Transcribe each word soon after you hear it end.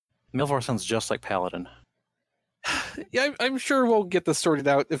Milvar sounds just like Paladin. Yeah, I'm sure we'll get this sorted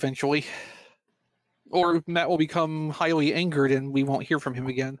out eventually. Or Matt will become highly angered and we won't hear from him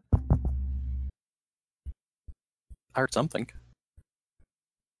again. I heard something.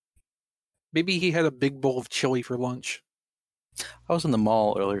 Maybe he had a big bowl of chili for lunch. I was in the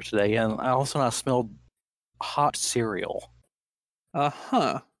mall earlier today, and I smelled hot cereal.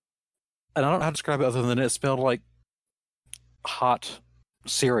 Uh-huh. And I don't know how to describe it other than it smelled like hot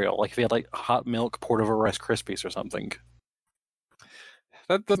cereal. Like if you had like hot milk poured over Rice Krispies or something.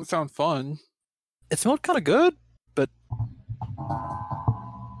 That doesn't sound fun. It smelled kind of good, but...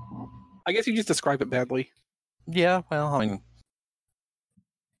 I guess you just describe it badly. Yeah, well, I mean...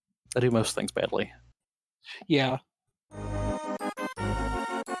 I do most things badly. Yeah.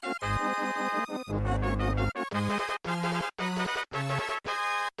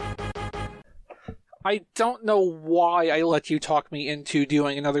 I don't know why I let you talk me into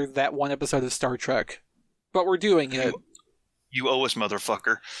doing another That One episode of Star Trek, but we're doing it. You owe us,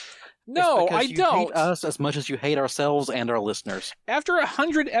 motherfucker. No, I you don't. Hate us as much as you hate ourselves and our listeners. After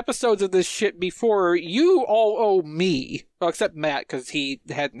 100 episodes of this shit before, you all owe me. Well, except Matt, because he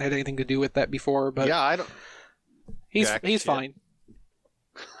hadn't had anything to do with that before. But yeah, I don't. He's fine.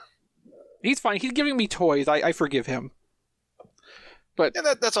 He's fine. He's giving me toys. I forgive him. But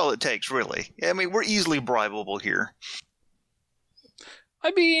yeah, that's all it takes, really. I mean, we're easily bribable here.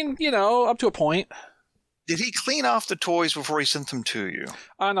 I mean, up to a point. Did he clean off the toys before he sent them to you?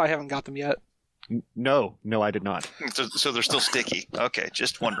 No, I haven't got them yet. No, I did not. So they're still sticky. Okay,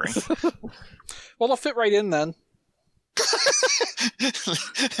 just wondering. Well, they'll fit right in then.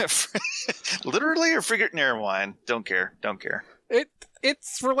 Literally or figuratively? Never mind. Don't care.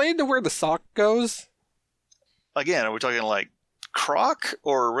 It's related to where the sock goes. Again, are we talking like Croc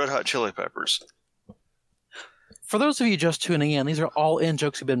or Red Hot Chili Peppers? For those of you just tuning in, these are all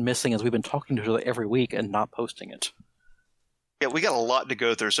in-jokes we've been missing as we've been talking to each other every week and not posting it. Yeah, we got a lot to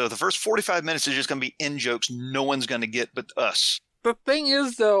go through. So the first 45 minutes is just going to be in-jokes no one's going to get but us. The thing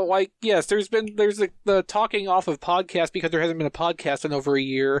is, though, yes, there's the talking off of podcasts because there hasn't been a podcast in over a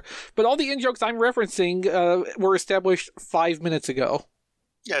year, but all the in-jokes I'm referencing were established 5 minutes ago.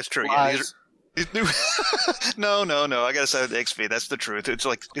 Yeah, it's true. Yeah, No. I got to say, XP, that's the truth.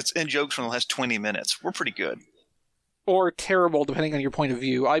 It's in-jokes from the last 20 minutes. We're pretty good. Or terrible, depending on your point of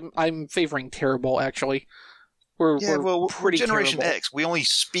view. I'm favoring terrible, actually. We're pretty Generation terrible. X. We only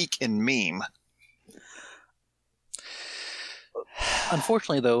speak in meme.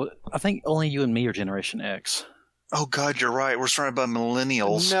 Unfortunately, though, I think only you and me are Generation X. Oh, God, you're right. We're surrounded by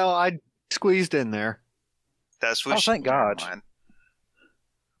millennials. No, I squeezed in there. That's what. Thank God.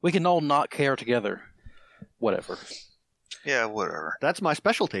 We can all not care together. Whatever. Yeah, whatever. That's my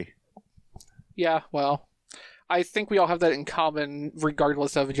specialty. Yeah, well, I think we all have that in common,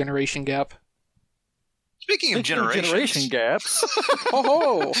 regardless of a generation gap. Speaking of generation gaps.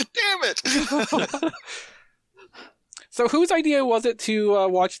 Oh, damn it! So whose idea was it to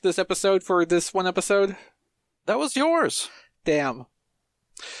watch this episode for this one episode? That was yours. Damn.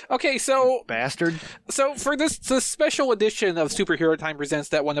 Okay, so... You bastard. So for this special edition of Superhero Time Presents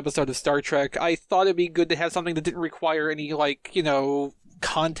That One Episode of Star Trek, I thought it'd be good to have something that didn't require any,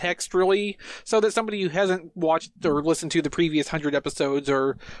 context, really, so that somebody who hasn't watched or listened to the previous 100 episodes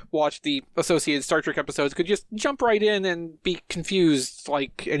or watched the associated Star Trek episodes could just jump right in and be confused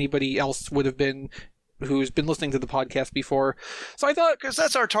like anybody else would have been who's been listening to the podcast before. So I thought... Because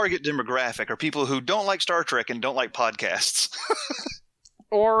that's our target demographic, are people who don't like Star Trek and don't like podcasts.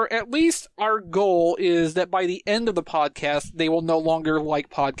 Or at least our goal is that by the end of the podcast, they will no longer like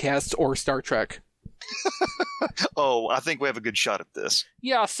podcasts or Star Trek. Oh, I think we have a good shot at this.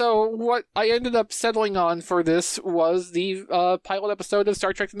 Yeah, so what I ended up settling on for this was the pilot episode of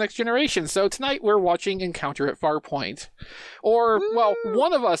Star Trek The Next Generation. So tonight we're watching Encounter at Farpoint. Or, well,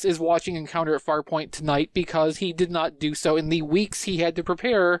 one of us is watching Encounter at Farpoint tonight because he did not do so in the weeks he had to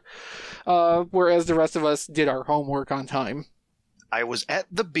prepare, whereas the rest of us did our homework on time. I was at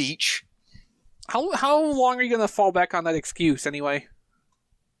the beach. How long are you going to fall back on that excuse, anyway?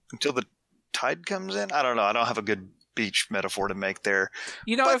 Until the tide comes in? I don't know. I don't have a good beach metaphor to make there.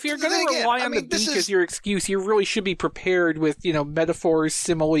 But if you're going to rely on the beach as your excuse, you really should be prepared with, metaphors,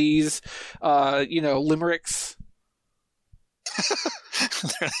 similes, limericks.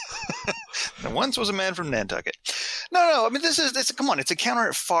 Once was a man from Nantucket. No. I mean, come on. It's Encounter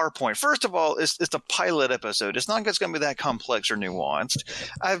at Farpoint. First of all, it's a pilot episode. It's not like it's going to be that complex or nuanced.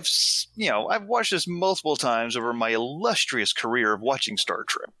 I've watched this multiple times over my illustrious career of watching Star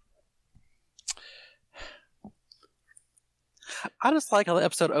Trek. I just like how the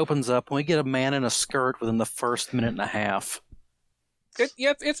episode opens up when we get a man in a skirt within the first minute and a half.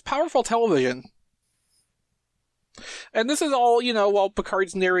 It's powerful television. And this is all, while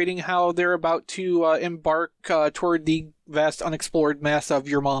Picard's narrating how they're about to embark toward the vast unexplored mass of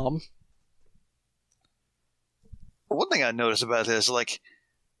your mom. One thing I noticed about this,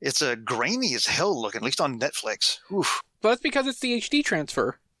 it's a grainy as hell looking, at least on Netflix. Oof. But that's because it's the HD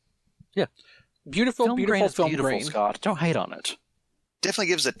transfer. Yeah. Beautiful film beautiful, grain. Scott. Don't hate on it. Definitely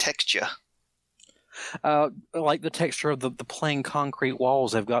gives a texture. Like the texture of the plain concrete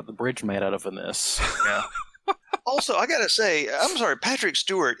walls they've got the bridge made out of in this. Yeah. Also, I gotta say, I'm sorry, Patrick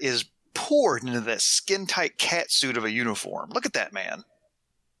Stewart is poured into that skin-tight cat suit of a uniform. Look at that man.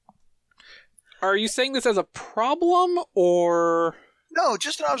 Are you saying this as a problem, or... No,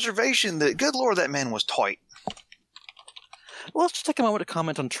 just an observation that, good lord, that man was tight. Well, let's just take a moment to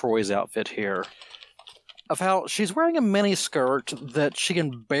comment on Troy's outfit here. Of how she's wearing a mini skirt that she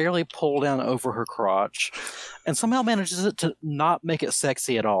can barely pull down over her crotch, and somehow manages to not make it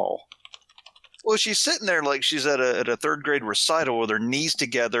sexy at all. Well, she's sitting there like she's at a third grade recital with her knees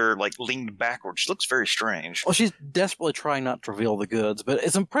together, leaned backwards. She looks very strange. Well, she's desperately trying not to reveal the goods, but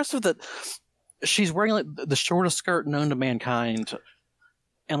it's impressive that she's wearing the shortest skirt known to mankind,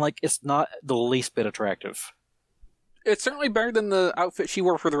 and it's not the least bit attractive. It's certainly better than the outfit she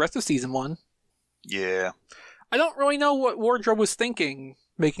wore for the rest of season 1. Yeah. I don't really know what wardrobe was thinking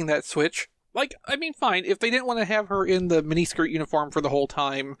making that switch. Fine, if they didn't want to have her in the miniskirt uniform for the whole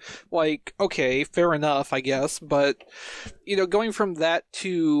time, okay, fair enough, I guess, but, going from that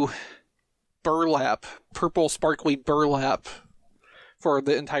to burlap, purple sparkly burlap for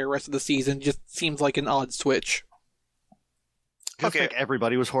the entire rest of the season just seems like an odd switch. I think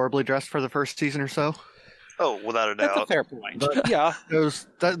everybody was horribly dressed for the first season or so. Oh, without a doubt. That's a fair point. But Yeah. those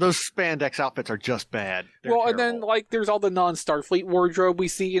spandex outfits are just bad. They're Well, terrible. and then, there's all the non-Starfleet wardrobe we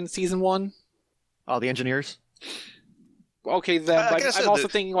see in season 1. Oh, the engineers? Okay, then, I but guess I'm also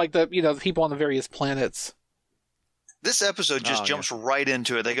thinking, the people on the various planets. This episode just Oh, jumps right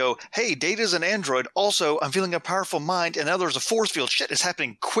into it. They go, hey, Data's an android. Also, I'm feeling a powerful mind, and now there's a force field. Shit is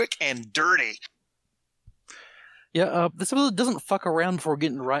happening quick and dirty. Yeah, this episode doesn't fuck around before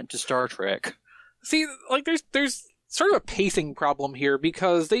getting right to Star Trek. See, there's sort of a pacing problem here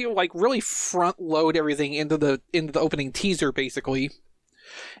because they really front load everything into the opening teaser basically.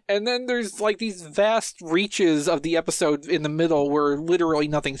 And then there's these vast reaches of the episode in the middle where literally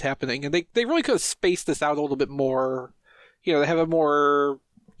nothing's happening, and they really could have spaced this out a little bit more, to have a more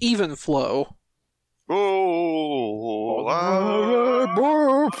even flow.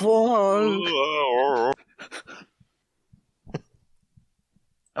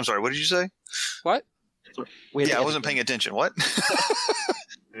 I'm sorry, what did you say? What? Yeah, I wasn't paying attention. What?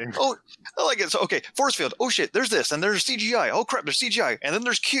 Oh, I like it. So, okay, force field. Oh, shit, there's this, and there's CGI. Oh, crap, there's CGI. And then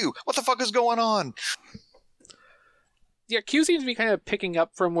there's Q. What the fuck is going on? Yeah, Q seems to be kind of picking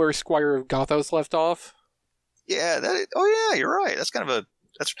up from where Squire of Gothos left off. Yeah, oh, yeah, you're right. That's kind of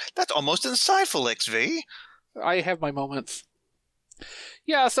that's almost insightful, XV. I have my moments.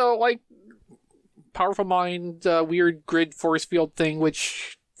 Yeah, so, powerful mind, weird grid force field thing,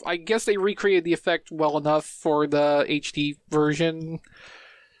 which I guess they recreated the effect well enough for the HD version.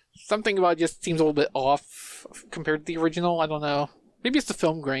 Something about it just seems a little bit off compared to the original. I don't know. Maybe it's the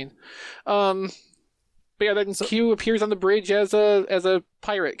film grain. But yeah, then Q appears on the bridge as a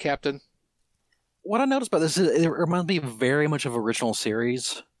pirate captain. What I noticed about this is it reminds me very much of original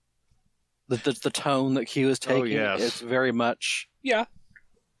series. The tone that Q is taking. Oh, yes. It's very much Yeah.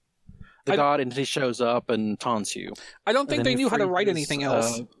 the god entity shows up and taunts you. I don't think And they then knew how to write freezes, anything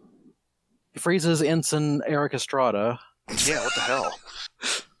else. He freezes Ensign Eric Estrada. Yeah, what the hell?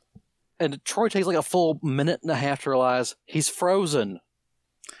 And Troy takes a full minute and a half to realize he's frozen.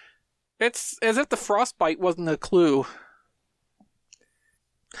 It's as if the frostbite wasn't a clue.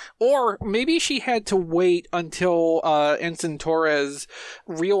 Or maybe she had to wait until Ensign Torres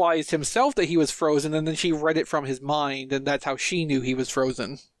realized himself that he was frozen, and then she read it from his mind, and that's how she knew he was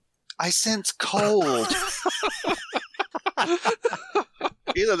frozen. I sense cold.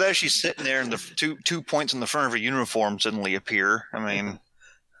 Either that or she's sitting there and the two points on the front of her uniform suddenly appear. I mean,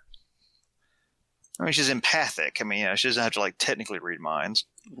 she's empathic. I mean, yeah, she doesn't have to technically read minds.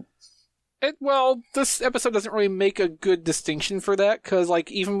 This episode doesn't really make a good distinction for that, because,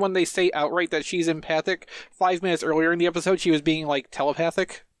 even when they say outright that she's empathic, 5 minutes earlier in the episode, she was being,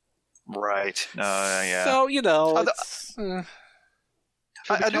 telepathic. Right. Yeah. So, it's...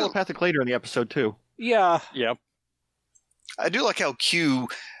 She'll be telepathic later in the episode, too. Yeah. Yep. I do like how Q,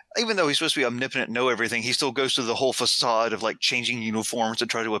 even though he's supposed to be omnipotent, know everything, he still goes through the whole facade of changing uniforms to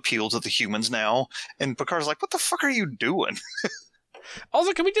try to appeal to the humans now. And Picard's like, what the fuck are you doing?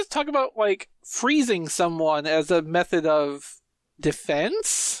 Also, can we just talk about, freezing someone as a method of,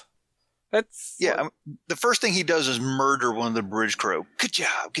 defense. That's Yeah, the first thing he does is murder one of the bridge crew. Good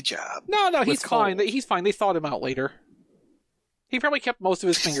job, good job. No, he's With fine. Colt. He's fine. They thawed him out later. He probably kept most of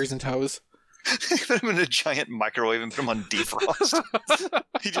his fingers and toes. Put him in a giant microwave and put him on defrost.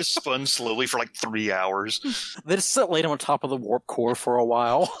 He just spun slowly for like 3 hours. They just laid him on top of the warp core for a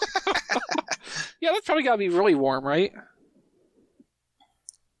while. Yeah, that's probably got to be really warm, right?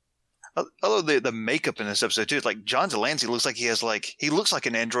 Although the makeup in this episode too, it's like John Delancey looks like he looks like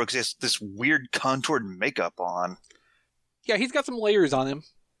an android because he has this weird contoured makeup on. Yeah, he's got some layers on him.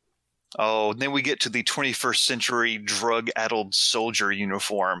 Oh, and then we get to the 21st century drug-addled soldier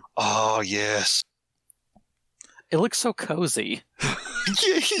uniform. Oh, yes. It looks so cozy.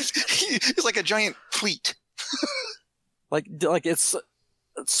 Yeah, he's like a giant pleat. Like it's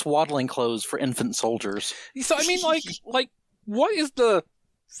swaddling clothes for infant soldiers. So I mean, like, what is the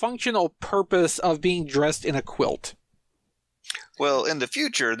functional purpose of being dressed in a quilt? Well, in the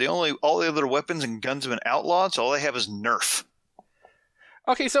future, all the other weapons and guns have been outlawed, so all they have is Nerf.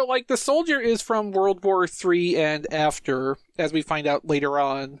 Okay, so like the soldier is from World War III and after, as we find out later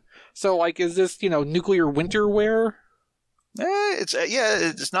on. So like, is this nuclear winter wear?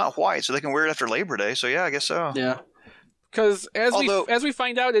 It's not white, so they can wear it after Labor Day. So yeah, I guess so. Yeah. Because as we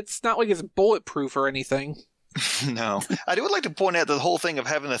find out, it's not like it's bulletproof or anything. No, I would like to point out the whole thing of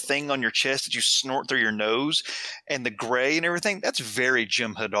having a thing on your chest that you snort through your nose, and the gray and everything. That's very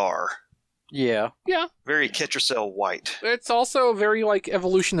Jim Hadar. Yeah. Yeah. Very Ketracel white. It's also very like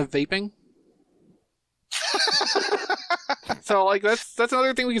evolution of vaping. So like that's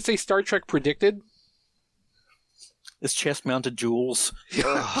another thing we could say Star Trek predicted. It's chest-mounted jewels.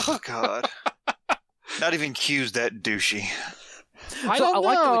 Oh God! Not even Q's that douchey. I don't know.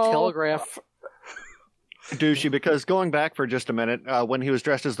 like that we telegraph. Douchey, because going back for just a minute, when he was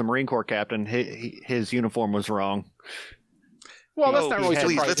dressed as the Marine Corps captain, his uniform was wrong. Well, that's not really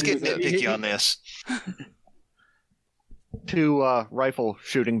please, surprising. let's get is it? nitpicky on this. 2 rifle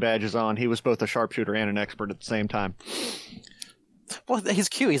shooting badges on. He was both a sharpshooter and an expert at the same time. Well, he's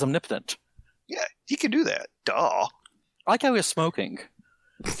cute. He's omnipotent. Yeah, he could do that. Duh. I like how he was smoking.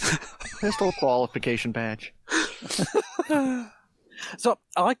 Pistol qualification badge. So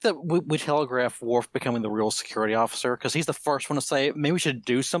I like that we telegraph Worf becoming the real security officer because he's the first one to say, maybe we should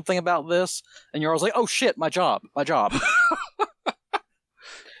do something about this. And you're always like, oh shit, my job.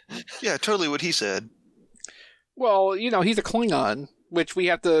 Yeah, totally what he said. Well, he's a Klingon, which we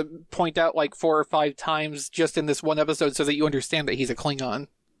have to point out like 4 or 5 times just in this one episode so that you understand that he's a Klingon.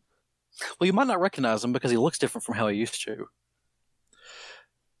 Well, you might not recognize him because he looks different from how he used to.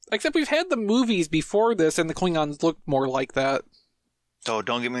 Except we've had the movies before this and the Klingons looked more like that. Oh,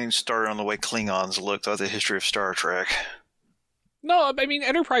 don't get me started on the way Klingons look throughout the history of Star Trek. No, I mean,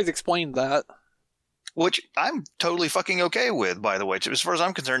 Enterprise explained that. Which I'm totally fucking okay with, by the way. As far as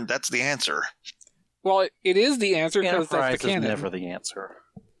I'm concerned, that's the answer. Well, it is the answer because that's Enterprise the is canon. never the answer.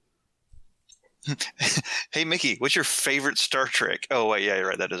 Hey, Mickey, what's your favorite Star Trek? Oh, wait, yeah, you're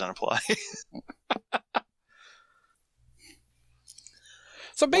right. That doesn't apply.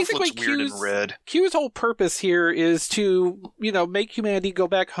 So basically, looks weird in red. Q's whole purpose here is to, make humanity go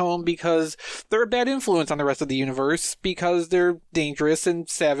back home because they're a bad influence on the rest of the universe, because they're dangerous and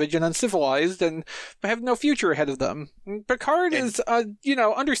savage and uncivilized and have no future ahead of them. Picard is,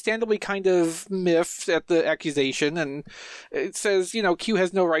 understandably kind of miffed at the accusation, and it says, Q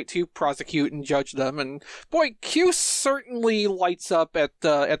has no right to prosecute and judge them. And boy, Q certainly lights up at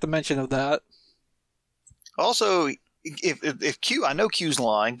the mention of that. Also, if Q, I know Q's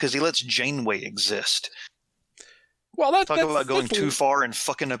lying because he lets Janeway exist. Well, Talk about going too far and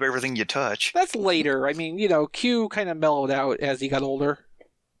fucking up everything you touch. That's later. I mean, Q kind of mellowed out as he got older.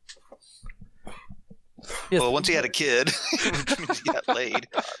 Yes. Well, once he had a kid, he got laid.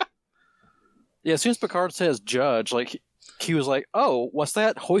 Yeah, as soon as Picard says judge, like, Q was like, oh, what's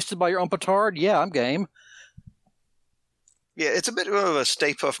that? Hoisted by your own petard? Yeah, I'm game. Yeah, it's a bit of a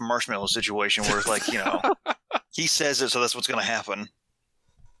Stay Puft Marshmallow situation where it's like, he says it, so that's what's going to happen.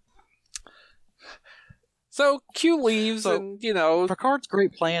 So Q leaves, and Picard's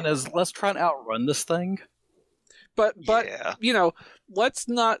great plan is let's try and outrun this thing. But Yeah. Let's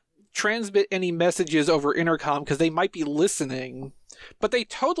not transmit any messages over intercom because they might be listening. But they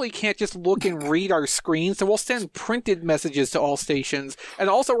totally can't just look and read our screen, so we'll send printed messages to all stations. And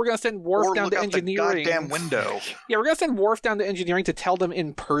also, we're going to send Worf down to engineering. The goddamn window. Yeah, we're going to send Worf down to engineering to tell them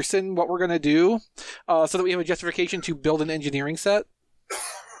in person what we're going to do, so that we have a justification to build an engineering set.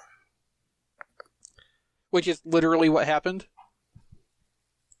 Which is literally what happened.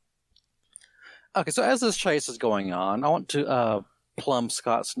 Okay, so as this chase is going on, I want to plumb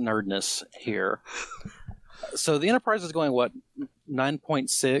Scott's nerdness here. So the Enterprise is going, what,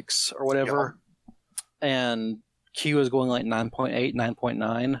 9.6 or whatever? And Q is going like 9.8, 9.9.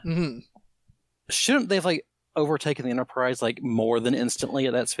 Mm-hmm. Shouldn't they have like overtaken the Enterprise like more than instantly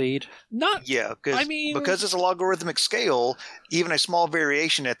at that speed? Not. Yeah, I mean- because it's a logarithmic scale, even a small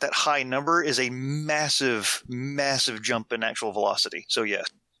variation at that high number is a massive, massive jump in actual velocity. So yes.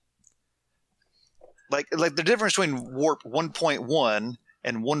 Like the difference between warp 1.1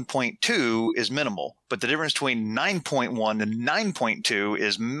 and 1.2 is minimal, but the difference between 9.1 and 9.2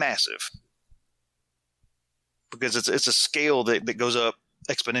 is massive. Because it's a scale that goes up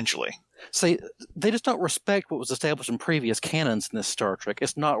exponentially. See, they just don't respect what was established in previous canons in this Star Trek.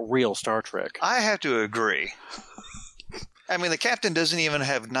 It's not real Star Trek. I have to agree. I mean, the captain doesn't even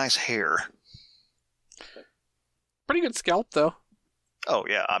have nice hair. Pretty good scalp, though. Oh,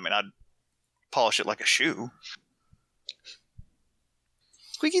 yeah. I mean, I'd polish it like a shoe.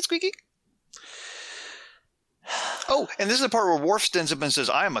 Squeaky, squeaky. Oh, and this is the part where Worf stands up and says,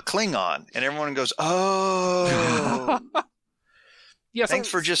 I am a Klingon. And everyone goes, oh. Yeah, so, Thanks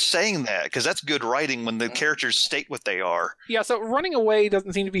for just saying that, because that's good writing when the characters state what they are. Yeah, so running away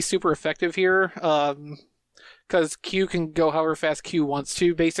doesn't seem to be super effective here, because Q can go however fast Q wants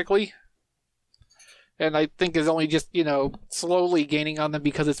to, basically. And I think is only just, slowly gaining on them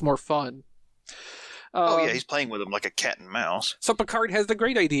because it's more fun. Oh, yeah, he's playing with them like a cat and mouse. So Picard has the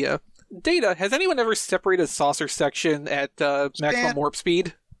great idea. Data, has anyone ever separated a saucer section at maximum warp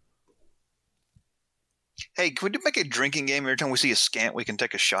speed? Hey, can we make a drinking game every time we see a scant we can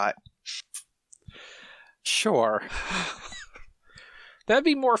take a shot? Sure. That'd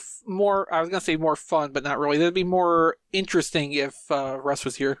be more, I was going to say more fun, but not really. That'd be more interesting if Russ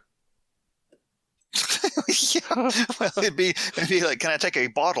was here. Yeah. Well, it'd be like, can I take a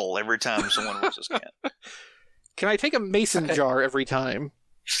bottle every time someone was a scant? Can I take a mason jar every time?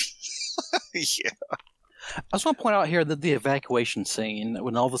 Yeah. I just want to point out here that the evacuation scene,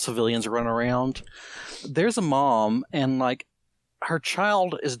 when all the civilians run around, there's a mom, and like her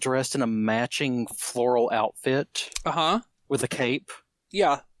child is dressed in a matching floral outfit Uh-huh. with a cape.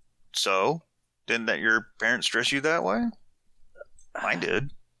 Yeah. So, didn't that your parents dress you that way? Mine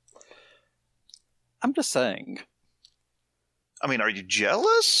did. I'm just saying. I mean, are you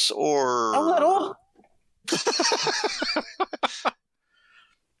jealous or A little.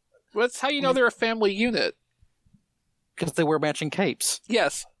 Well, that's how you know they're a family unit. Because they wear matching capes.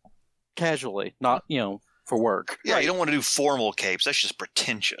 Yes. Casually, not, for work. Yeah, Right. you don't want to do formal capes. That's just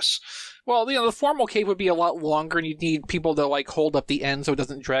pretentious. Well, the formal cape would be a lot longer, and you'd need people to hold up the end so it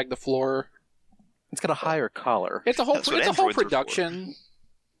doesn't drag the floor. It's got a higher collar. It's a whole That's what it's a whole androids are for. production.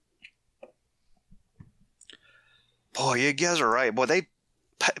 Boy, you guys are right. Boy, they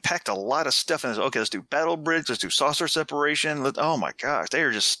packed a lot of stuff in this. Okay, let's do battle bridge. Let's do saucer separation. Oh my gosh, they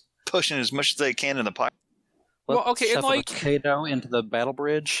are just pushing as much as they can in the pipe. Well, okay, and Shuffle like- the potato into the battle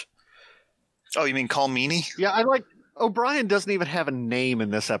bridge. Oh, you mean call meanie? Yeah, I like. O'Brien doesn't even have a name in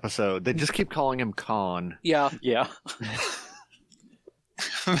this episode. They just keep calling him Khan. Yeah. Yeah.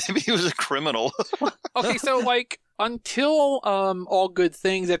 Maybe he was a criminal. Okay, so until All Good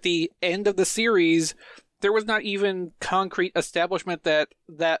Things at the end of the series, there was not even concrete establishment that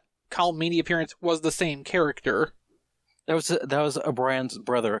Kyle Meany appearance was the same character. That was O'Brien's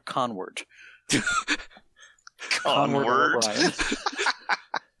brother, Conward. Onward. O'Brien.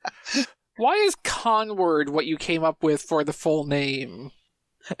 Why is Conward what you came up with for the full name?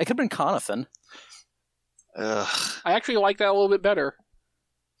 It could have been Conathan. Ugh. I actually like that a little bit better.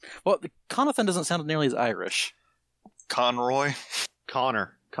 Well, Conathan doesn't sound nearly as Irish. Conroy.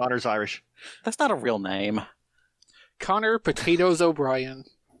 Connor. Connor's Irish. That's not a real name. Connor Potatoes O'Brien.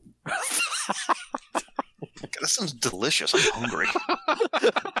 God, that sounds delicious. I'm hungry.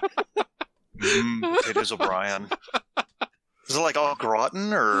 Potatoes O'Brien. Is it like all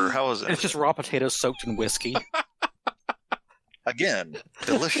gratin, or how is it? It's just raw potatoes soaked in whiskey. Again,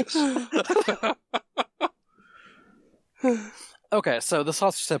 delicious. Okay, so the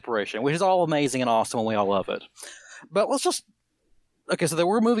sausage separation, which is all amazing and awesome, and we all love it. But let's just... Okay, so they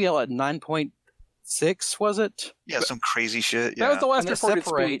were moving out at 9.6, was it? Yeah, some crazy shit. That Yeah. was the last And it reported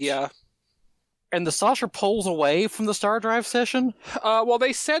separates. speed, yeah. And the saucer pulls away from the star drive session? Well,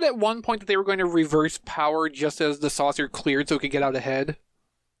 they said at one point that they were going to reverse power just as the saucer cleared so it could get out ahead.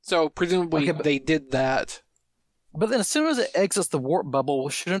 So presumably Okay, but- they did that. But then as soon as it exits the warp bubble,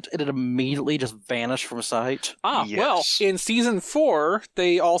 shouldn't it immediately just vanish from sight? Well, Yes. in season 4,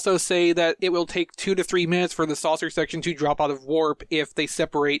 they also say that it will take 2 to 3 minutes for the saucer section to drop out of warp if they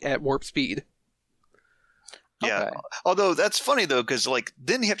separate at warp speed. Yeah. Okay. Although that's funny though, because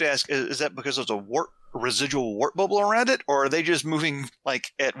then you have to ask: is that because there's a warp residual warp bubble around it, or are they just moving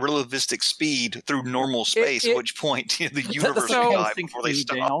like at relativistic speed through normal space? At which point the universe will die before they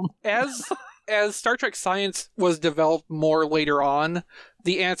stop. As Star Trek science was developed more later on,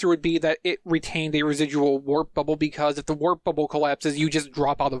 the answer would be that it retained a residual warp bubble, because if the warp bubble collapses, you just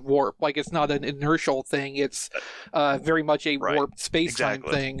drop out of warp. Like, it's not an inertial thing. It's very much a warped space-time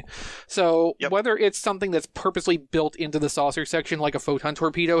thing. So whether it's something that's purposely built into the saucer section, like a photon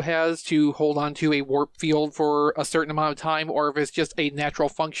torpedo has, to hold on to a warp field for a certain amount of time, or if it's just a natural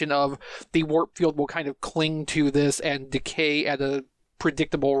function of the warp field will kind of cling to this and decay at a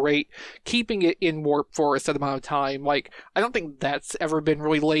predictable rate, keeping it in warp for a set amount of time. Like, I don't think that's ever been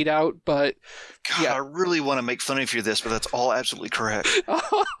really laid out, but God, I really want to make fun of you for this, but that's all absolutely correct.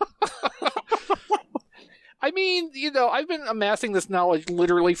 I mean, I've been amassing this knowledge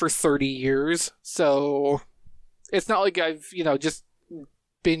literally for 30 years, so it's not like I've, just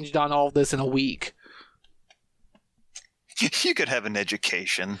binged on all of this in a week. You could have an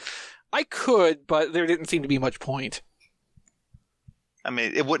education. I could, but there didn't seem to be much point. I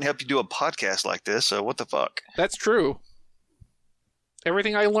mean, it wouldn't help you do a podcast like this, so what the fuck? That's true.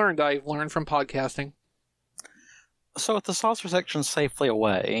 Everything I've learned from podcasting. So with the saucer section safely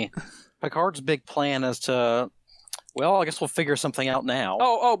away, Picard's big plan is to, well, I guess we'll figure something out now.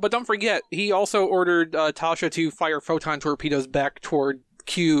 Oh, but don't forget, he also ordered Tasha to fire photon torpedoes back toward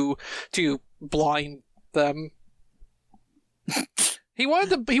Q to blind them. He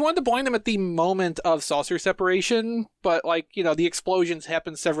wanted to blind them at the moment of saucer separation, but the explosions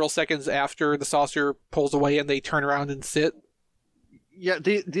happen several seconds after the saucer pulls away and they turn around and sit. Yeah,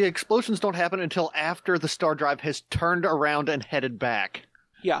 the explosions don't happen until after the star drive has turned around and headed back.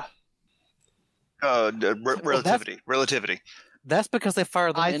 Yeah. Relativity. That's because they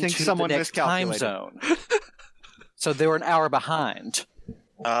fired them into the next time zone. So they were an hour behind.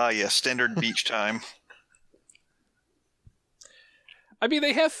 Standard beach time. I mean,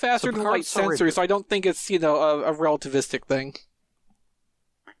 they have faster than light sensors, so I don't think it's, a relativistic thing.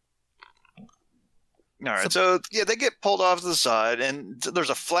 All right, so they get pulled off to the side, and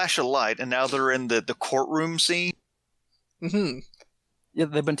there's a flash of light, and now they're in the courtroom scene. Mm-hmm. Yeah,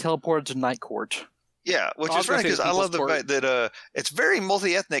 they've been teleported to Night Court. Yeah, which is funny because I love the fact that it's very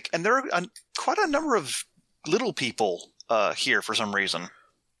multi-ethnic, and there are quite a number of little people here for some reason.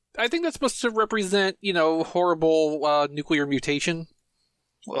 I think that's supposed to represent, horrible nuclear mutation.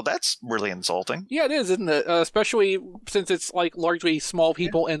 Well, that's really insulting. Yeah, it is, isn't it? Especially since it's largely small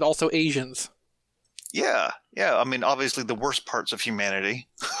people and also Asians. Yeah. I mean, obviously the worst parts of humanity.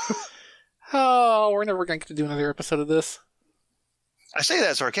 Oh, we're never going to get to do another episode of this. I say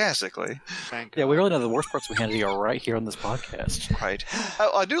that sarcastically. Yeah, we really know the worst parts of humanity are right here on this podcast. Right.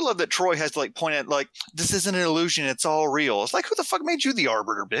 I do love that Troy has to point at this isn't an illusion, it's all real. It's like, who the fuck made you the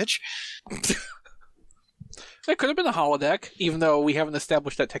Arbiter, bitch? That could have been a holodeck, even though we haven't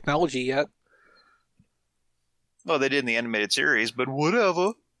established that technology yet. Well, they did in the animated series, but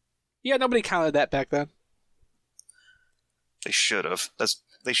whatever. Yeah, nobody counted that back then. They should have.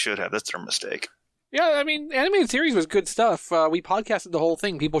 They should have. That's their mistake. Yeah, I mean, animated series was good stuff. We podcasted the whole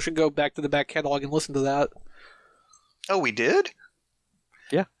thing. People should go back to the back catalog and listen to that. Oh, we did?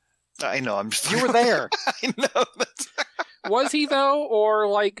 Yeah. I know. You were there. I know. Was he, though? Or,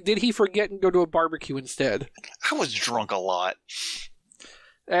 did he forget and go to a barbecue instead? I was drunk a lot.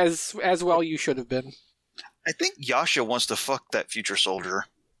 As well you should have been. I think Yasha wants to fuck that future soldier.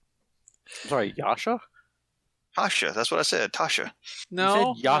 Sorry, Yasha? Tasha. That's what I said. Tasha. No.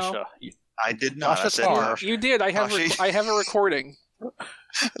 You said Yasha. No. I did not. Yasha I said Tar. Tasha. You did. I have a recording.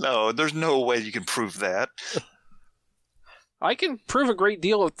 No, there's no way you can prove that. I can prove a great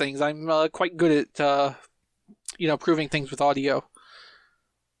deal of things. I'm quite good at, proving things with audio.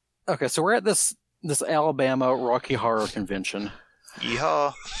 Okay, so we're at this Alabama Rocky Horror Convention.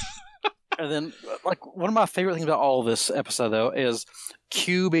 Yeehaw. And then, one of my favorite things about all of this episode, though, is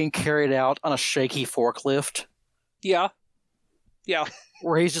Q being carried out on a shaky forklift. Yeah. Yeah.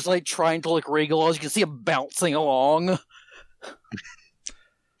 Where he's just, trying to look regal. As you can see him bouncing along.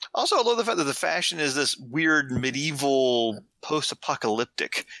 Also, I love the fact that the fashion is this weird medieval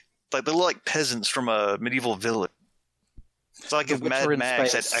post-apocalyptic. They look like peasants from a medieval village. It's like if Mad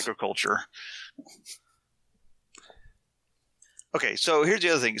Max had agriculture. Okay, so here's the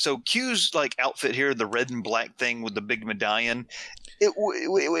other thing. So Q's outfit here, the red and black thing with the big medallion,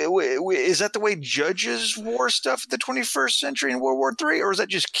 is that the way judges wore stuff in the 21st century in World War III, or is that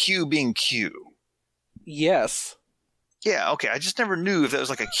just Q being Q? Yes. Yeah, okay. I just never knew if that was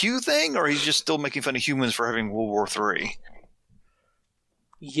a Q thing, or he's just still making fun of humans for having World War III.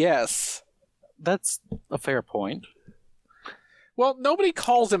 Yes. That's a fair point. Well, nobody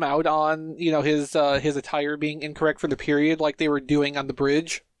calls him out on, his attire being incorrect for the period like they were doing on the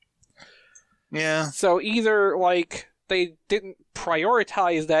bridge. Yeah. So either, they didn't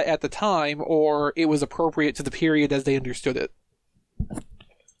prioritize that at the time, or it was appropriate to the period as they understood it.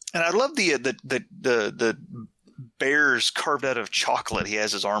 And I love the bears carved out of chocolate he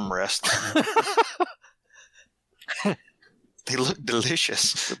has as armrest. They look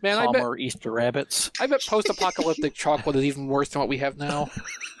delicious. Man, Palmer Easter rabbits. I bet post-apocalyptic chocolate is even worse than what we have now.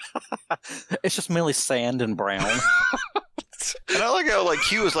 It's just mainly sand and brown. And I like how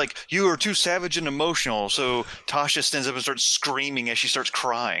Q is like, you are too savage and emotional. So Tasha stands up and starts screaming as she starts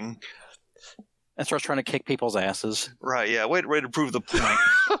crying. And starts trying to kick people's asses. Right, yeah. Way to prove the point.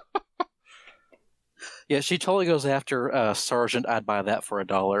 Yeah, she totally goes after Sergeant. I'd buy that for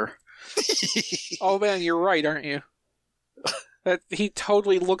 $1. Oh man, you're right, aren't you? That he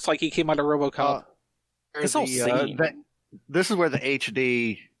totally looks like he came out of RoboCop. This whole scene. This is where the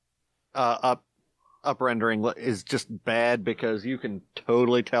HD up rendering is just bad because you can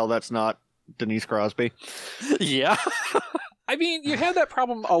totally tell that's not Denise Crosby. Yeah. I mean, you had that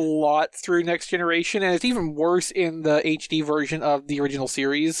problem a lot through Next Generation, and it's even worse in the HD version of the original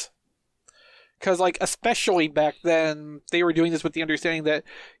series. Because, especially back then, they were doing this with the understanding that,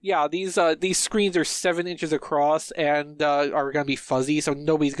 yeah, these screens are 7 inches across and are going to be fuzzy, so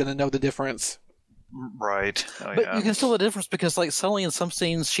nobody's going to know the difference. Right. Oh, But yeah. you can still tell the difference because, suddenly in some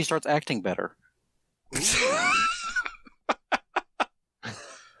scenes, she starts acting better.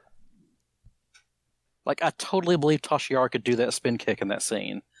 I totally believe Tasha Yar could do that spin kick in that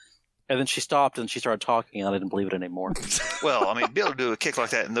scene. And then she stopped and she started talking, and I didn't believe it anymore. Well, I mean, be able to do a kick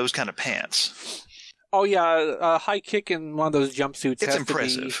like that in those kind of pants. Oh yeah, a high kick in one of those jumpsuits It's has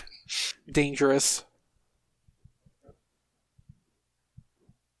impressive. to be dangerous.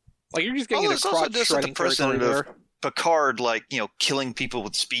 You're just getting into It's also crotch just the shredding territory precedent there. of Picard, killing people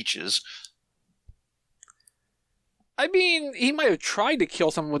with speeches. I mean, he might have tried to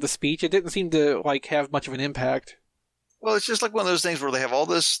kill someone with a speech. It didn't seem to have much of an impact. Well, it's just like one of those things where they have all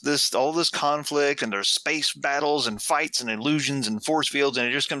this conflict, and there's space battles and fights and illusions and force fields, and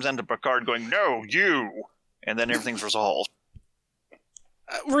it just comes down to Picard going, "No, you," and then everything's resolved.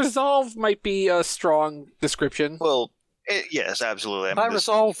 Resolve might be a strong description. Well, yes, absolutely. I mean, By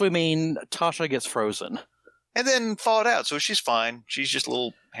resolve, we mean Tasha gets frozen. and then thawed out, so she's fine. She's just a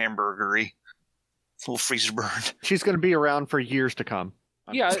little hamburgery, a little freezer burned. She's going to be around for years to come.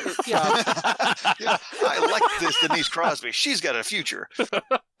 Yeah. Yeah, I like this Denise Crosby. She's got a future.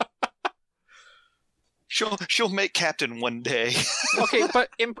 She'll make captain one day. Okay, but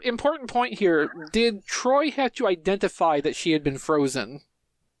important point here. Did Troy have to identify that she had been frozen?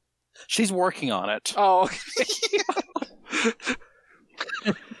 She's working on it. Oh, okay.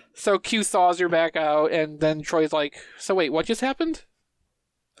 So Q thaws her back out, and then Troy's like, so wait, what just happened?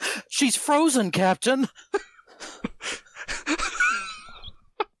 She's frozen, Captain!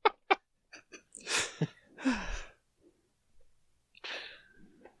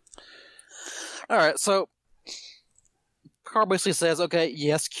 Alright, so Picard basically says, okay,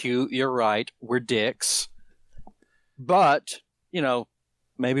 yes, Q, you're right, we're dicks. But,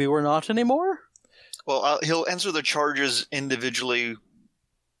 maybe we're not anymore? Well, he'll answer the charges individually,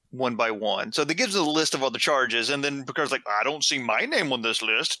 one by one. So they gives a list of all the charges, and then Picard's like, I don't see my name on this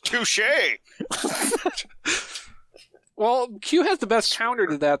list. Touché! Well, Q has the best counter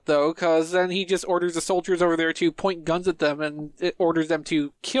to that, though, because then he just orders the soldiers over there to point guns at them, and it orders them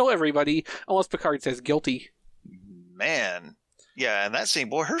to kill everybody, unless Picard says guilty. Man. Yeah, and that scene,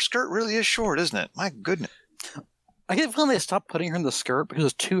 boy, her skirt really is short, isn't it? My goodness. I get the feeling they stopped putting her in the skirt because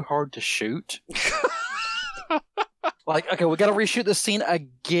it's too hard to shoot. Okay, we gotta reshoot this scene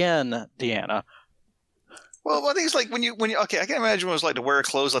again, Deanna. Well, I think it's like when you okay, I can imagine what it's like to wear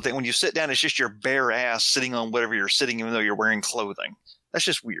clothes like that. When you sit down, it's just your bare ass sitting on whatever you're sitting, even though you're wearing clothing. That's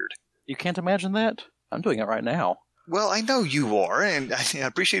just weird. You can't imagine that? I'm doing it right now. Well, I know you are, and I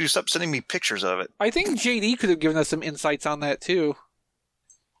appreciate you stop sending me pictures of it. I think JD could have given us some insights on that, too.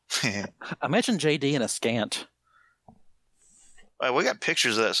 Imagine JD in a scant. We got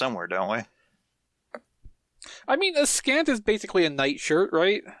pictures of that somewhere, don't we? I mean, a scant is basically a nightshirt,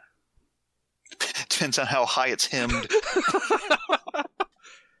 right? Depends on how high it's hemmed.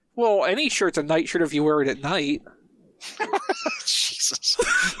 Well, any shirt's a nightshirt if you wear it at night. Jesus.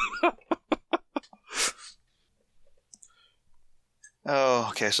 Oh,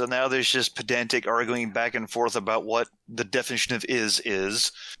 okay. So now there's just pedantic arguing back and forth about what the definition of is.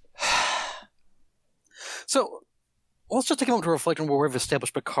 So, let's just take a moment to reflect on where we've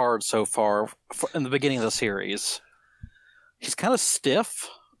established Picard so far in the beginning of the series. He's kind of stiff,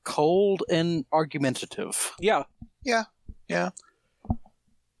 cold, and argumentative. Yeah. Yeah.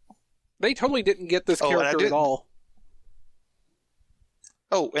 They totally didn't get this Oh, and I character at did- all.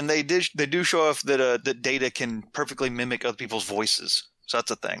 Oh, and they do show off that that Data can perfectly mimic other people's voices. So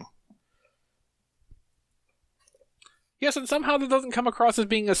that's a thing. Yes, and somehow that doesn't come across as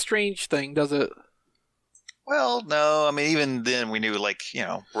being a strange thing, does it? Well, no, I mean, even then we knew, like,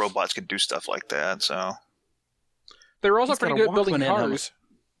 robots could do stuff like that, so. They were also He's got pretty a good at building Walkman in him. cars.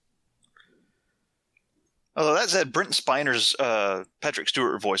 Although that said, Brent Spiner's Patrick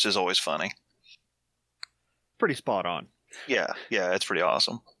Stewart voice is always funny. Pretty spot on. Yeah, it's pretty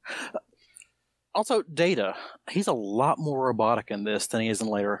awesome. Also, Data. He's a lot more robotic in this than he is in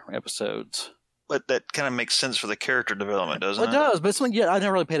later episodes. But that kind of makes sense for the character development, doesn't Well, it does, but it's something I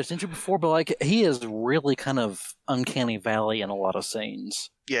never really paid attention to before. But like, he is really kind of uncanny valley in a lot of scenes.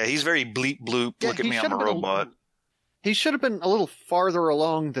 Yeah, he's very bleep bloop. Yeah, Look at he me, I'm should a have been robot. He should have been a little farther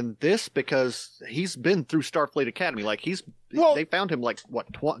along than this because he's been through Starfleet Academy. Like they found him like what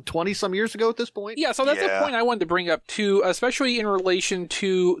 20 some years ago at this point. Yeah, so that's the Yeah. point I wanted to bring up too, especially in relation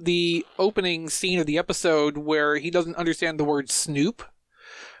to the opening scene of the episode where he doesn't understand the word Snoop.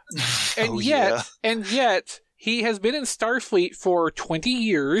 And Oh, yet he has been in Starfleet for 20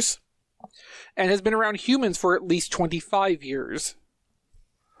 years and has been around humans for at least 25 years.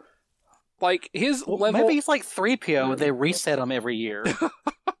 Like his level, Maybe he's like 3PO. They reset him every year.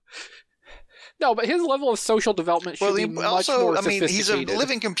 no, but his level of social development should Well, be much more he's a sophisticated.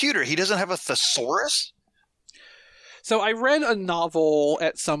 living computer. He doesn't have a thesaurus. So I read a novel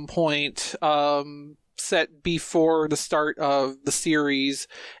at some point set before the start of the series,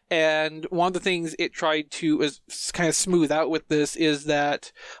 and one of the things it tried to kind of smooth out with this is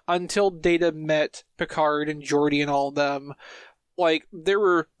that until Data met Picard and Geordi and all of them, like, there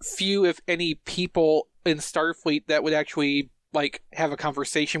were few, if any, people in Starfleet that would actually like have a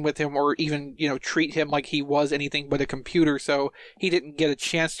conversation with him or even, treat him like he was anything but a computer. So he didn't get a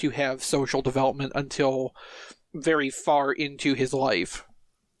chance to have social development until very far into his life.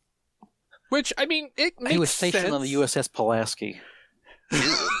 Which, I mean, it makes sense. He was stationed on the USS Pulaski.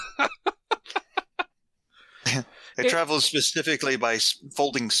 It travels specifically by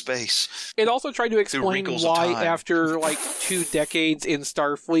folding space. It also tried to explain wrinkles of why, time. after like 2 decades in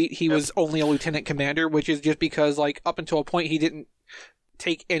Starfleet, he was only a lieutenant commander, which is just because, like, up until a point, he didn't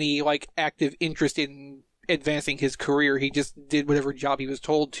take any like active interest in advancing his career. He just did whatever job he was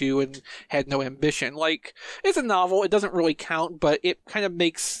told to and had no ambition. Like, it's a novel, it doesn't really count, but it kind of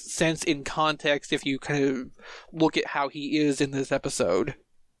makes sense in context if you kind of look at how he is in this episode.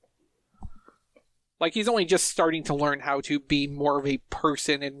 Like, he's only just starting to learn how to be more of a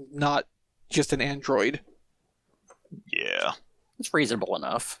person and not just an android. Yeah. It's reasonable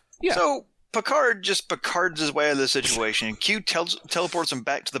enough. Yeah. So Picard just Picards his way out of the situation. Q teleports him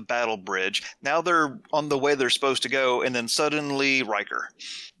back to the battle bridge. Now they're on the way they're supposed to go, and then suddenly Riker.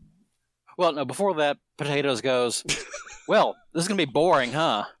 Well, no, before that, Potatoes goes, well, this is going to be boring,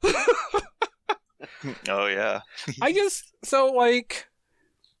 huh? Oh, yeah.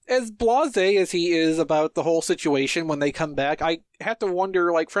 As blasé as he is about the whole situation when they come back, I have to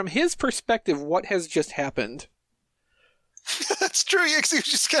wonder, like, from his perspective, what has just happened? That's true. Yeah, 'cause he was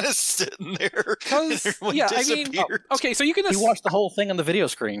just kind of sitting there. Because, and everyone yeah, I mean, disappeared. okay, so you can... He watched the whole thing on the video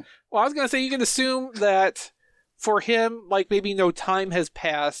screen. Well, I was going to say, you can assume that for him, like, maybe no time has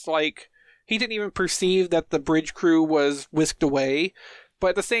passed. Like, he didn't even perceive that the bridge crew was whisked away. But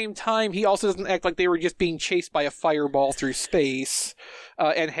at the same time, he also doesn't act like they were just being chased by a fireball through space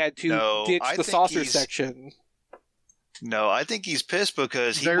and had to ditch I the think saucer he's- section. No, I think he's pissed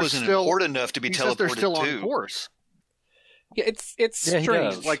because he They're wasn't still- important enough to be He says they're teleported still on to. course. Yeah, it's Yeah, he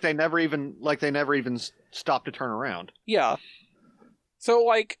strange. does. Like they never even stopped to turn around. Yeah. So,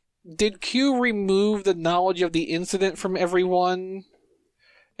 like, did Q remove the knowledge of the incident from everyone?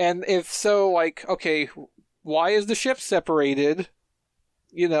 And if so, like, okay, why is the ship separated?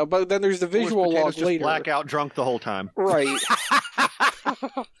 But then there's the visual Was log Potatoes just later. blackout drunk the whole time. Right.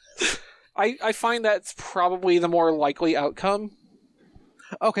 I find that's probably the more likely outcome.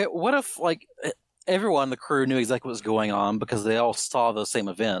 Okay, what if, like, everyone in the crew knew exactly what was going on because they all saw the same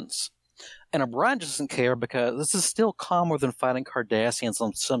events? And O'Brien just doesn't care because this is still calmer than fighting Cardassians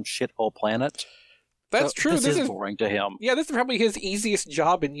on some shithole planet. That's So true. This This is is boring to him. yeah, this is probably his easiest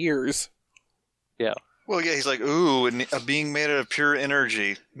job in years. Well, yeah, he's like, ooh, and a being made out of pure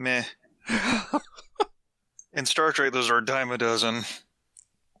energy. Meh. In Star Trek, those are a dime a dozen.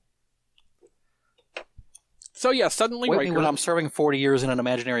 So yeah, suddenly Wait me Riker. when I'm serving 40 years in an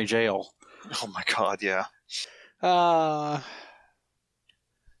imaginary jail. Oh my god, yeah. Uh, All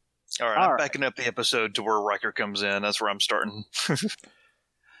right, All I'm right. backing up the episode to where Riker comes in. That's where I'm starting.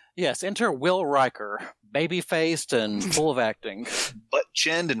 Yes, enter Will Riker, baby-faced and full of acting.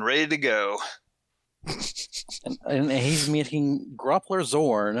 Butt-chinned and ready to go. And he's meeting Groppler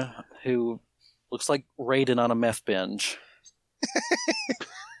Zorn, who looks like Raiden on a meth binge.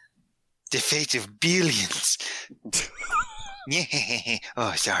 The fate of billions.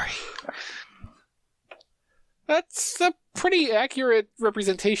 Oh, sorry. That's a pretty accurate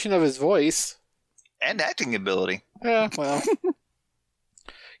representation of his voice. And acting ability. Yeah, well.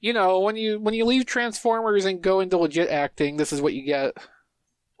 You know, when you leave Transformers and go into legit acting, this is what you get.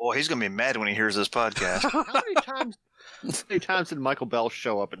 Boy, he's going to be mad when he hears this podcast. How many times did Michael Bell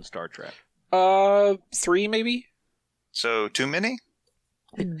show up in Star Trek? 3 maybe? So, too many?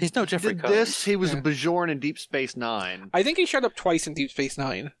 He's no Jeffrey Did Combs. this? He was Yeah. Bajorn in Deep Space Nine. I think he showed up twice in Deep Space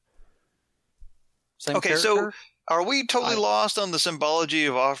Nine. Same Okay, so character? are we totally lost on the symbology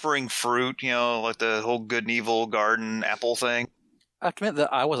of offering fruit, like the whole good and evil garden apple thing? I have to admit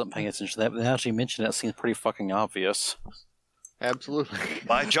that I wasn't paying attention to that, but now that you mention it, it seems pretty fucking obvious. Absolutely.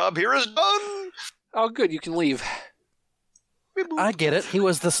 My job here is done! Oh, good, you can leave. I get it. He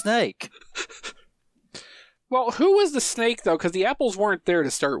was the snake. Well, who was the snake, though? Because the apples weren't there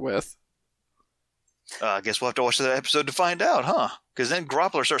to start with. I guess we'll have to watch that episode to find out, huh? Because then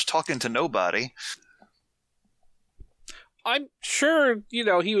Groppler starts talking to nobody. I'm sure,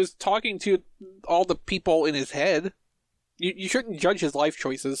 he was talking to all the people in his head. You shouldn't judge his life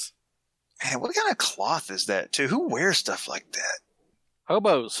choices. Man, what kind of cloth is that, too? Who wears stuff like that?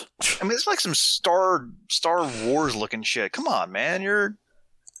 Hobos. I mean, it's like some Star Wars looking shit. Come on, man. You're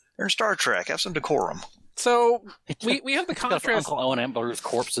in Star Trek. Have some decorum. So, we have the Got contrast. Uncle Owen Ambler's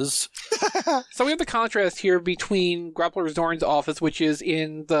corpses. So we have the contrast here between Groppler Zorn's office, which is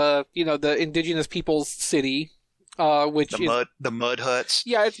in the indigenous people's city, which is The mud huts.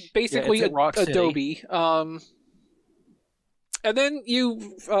 yeah, it's basically it's in Rock City. Adobe. And then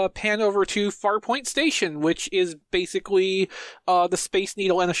you pan over to Farpoint Station, which is basically the Space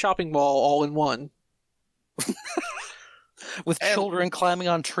Needle and a shopping mall all in one. With And- children climbing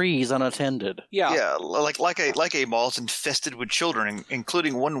on trees unattended. Yeah. Yeah, like a mall's infested with children,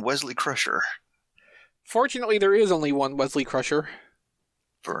 including one Wesley Crusher. Fortunately, there is only one Wesley Crusher.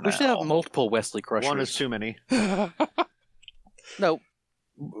 For We now. should have multiple Wesley Crushers. One is too many. No,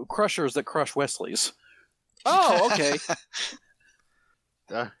 Crushers that crush Wesleys. Oh, okay.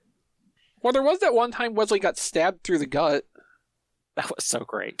 Uh, Well, there was that one time Wesley got stabbed through the gut. That was so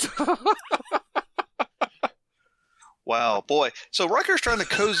great. Wow, boy. So Riker's trying to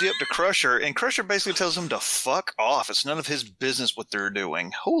cozy up to Crusher, and Crusher basically tells him to fuck off. It's none of his business what they're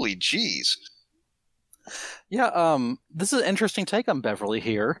doing. Holy jeez. Yeah, this is an interesting take on Beverly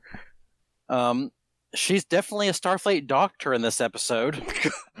here. She's definitely a Starfleet doctor in this episode.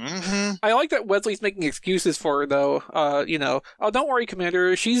 Mm-hmm. I like that Wesley's making excuses for her, though. Oh, don't worry,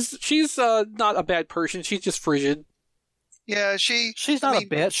 Commander. She's not a bad person. She's just frigid. Yeah, She's not a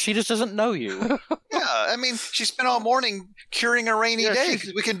bitch. She just doesn't know you. Yeah, I mean, she spent all morning curing a rainy Yeah, day. she's-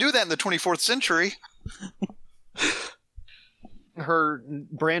 'Cause we can do that in the 24th century. her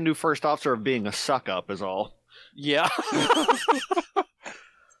brand new first officer of being a suck up is all. Yeah.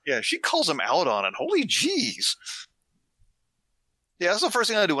 Yeah, she calls him out on it. Holy jeez. Yeah, that's the first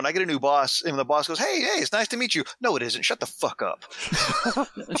thing I do when I get a new boss, and the boss goes, hey, it's nice to meet you. No, it isn't. Shut the fuck up.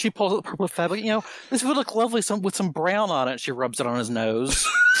 And she pulls out the purple fabric. This would look lovely with some brown on it. She rubs it on his nose.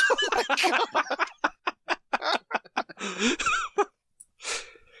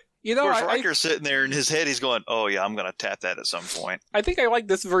 You Of know, course, I Riker's sitting there in his head. He's going, oh, yeah, I'm going to tap that at some point. think I like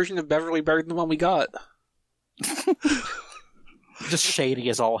this version of Beverly better than the one we got. Just shady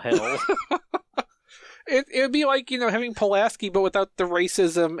as all hell. It'd be like, having Pulaski, but without the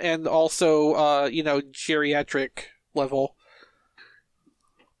racism and also, geriatric level.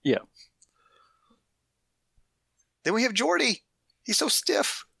 Then we have Geordi. He's so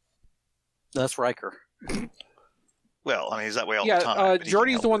stiff. That's Riker. Well, I mean, he's that way all the time. Yeah, but he can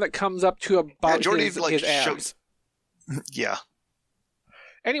Geordi's help the one that comes up to about Geordi, his, like, his abs. it. Yeah.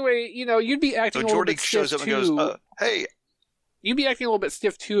 Anyway, you'd be acting So a little Geordi bit shows stiff up and too. goes, hey. You'd be acting a little bit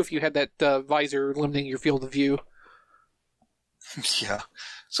stiff too if you had that visor limiting your field of view. Yeah.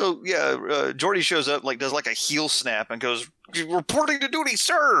 So, yeah, Geordi shows up, does a heel snap and goes, reporting to duty,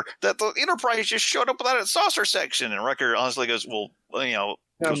 sir, that the Enterprise just showed up without its saucer section. And Riker honestly goes, well, No.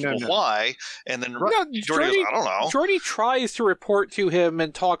 why? And then No, Geordi goes, I don't know. Geordi tries to report to him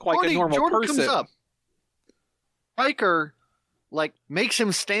and talk like a normal Jordan person. comes up. Riker, makes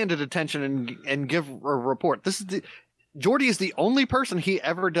him stand at attention and give a report. Geordi is the only person he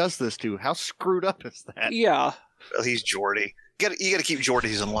ever does this to. How screwed up is that? Yeah. Well, he's Geordi. You got to keep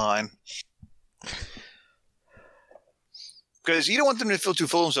Geordi's in line. because you don't want them to feel too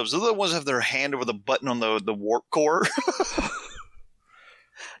full of themselves. They're the ones that have their hand over the button on the warp core.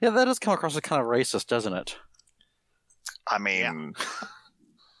 Yeah, that does come across as kind of racist, doesn't it? I mean,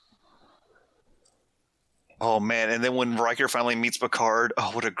 oh man! And then when Riker finally meets Picard,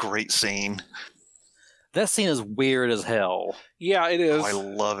 oh, what a great scene! That scene is weird as hell. Yeah, it is. Oh, I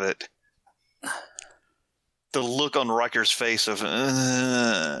love it. The look on Riker's face of.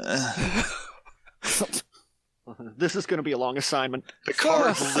 This is going to be a long assignment.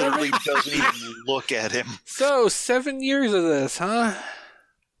 Picard Oh, literally doesn't even look at him. So, 7 years of this, huh?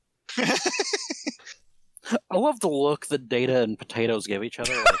 I love the look that Data and Potatoes give each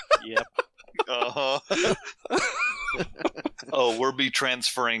other. Like, yep. Uh-huh. Oh, we'll be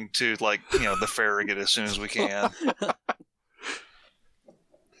transferring to, the Farragut as soon as we can.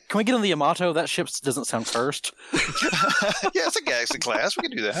 Can we get on the Yamato? That ship doesn't sound cursed. Yeah, it's a Galaxy class. We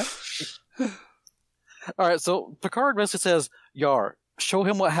can do that. All right, so Picard basically says, Yar, show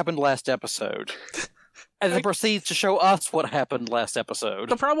him what happened last episode. And then proceeds to show us what happened last episode.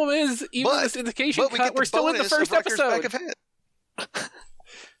 The problem is, even this indication cut, we're still in the first episode.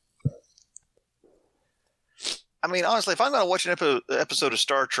 I mean, honestly, if I'm going to watch an episode of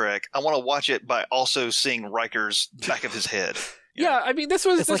Star Trek, I want to watch it by also seeing Riker's back of his head. Yeah, I mean, this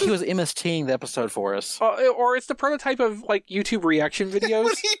was... It's like he was MSTing the episode for us. Or it's the prototype of, YouTube reaction videos.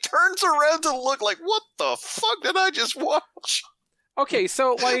 When he turns around to look like, what the fuck did I just watch? Okay,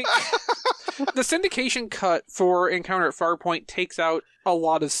 so, the syndication cut for Encounter at Farpoint takes out a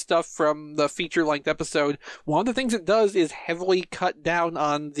lot of stuff from the feature-length episode. One of the things it does is heavily cut down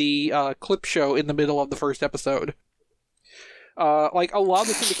on the clip show in the middle of the first episode. A lot of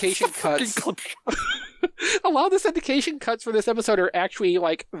the syndication cuts... A lot of the syndication cuts for this episode are actually,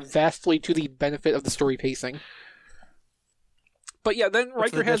 vastly to the benefit of the story pacing. But yeah, then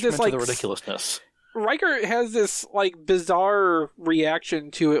Riker has this, the ridiculousness. Riker has this, bizarre reaction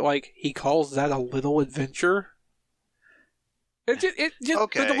to it, he calls that a little adventure. It just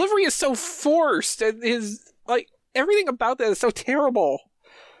Okay. The delivery is so forced, and his, everything about that is so terrible.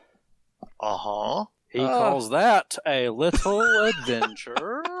 Uh-huh. He calls that a little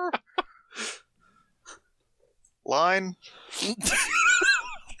adventure. Line.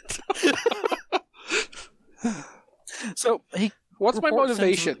 So he What's my reports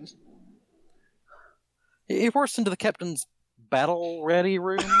motivation? He reports into the captain's battle ready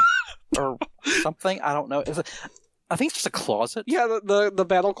room or something. I don't know. I think it's just a closet. Yeah, the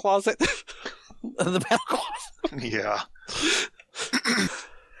battle closet. The battle closet. Yeah.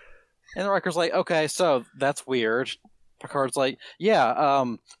 And Riker's like, okay, so that's weird. Picard's like, yeah,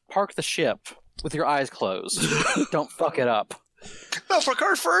 park the ship with your eyes closed. Don't fuck it up. No,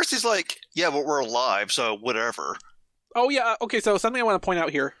 Picard first, he's like, yeah, but we're alive, so whatever. Oh, yeah. Okay, so something I want to point out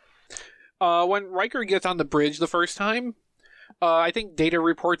here. When Riker gets on the bridge the first time, I think Data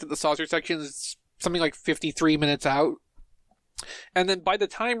reports that the saucer section is something like 53 minutes out. And then by the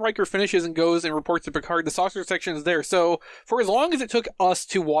time Riker finishes and goes and reports to Picard, the saucer section is there. So for as long as it took us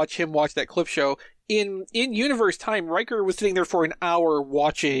to watch him watch that clip show, in universe time, Riker was sitting there for an hour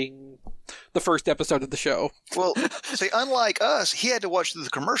watching the first episode of the show. Well, see, unlike us, he had to watch the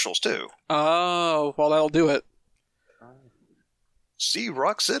commercials, too. Oh, well, that'll do it. See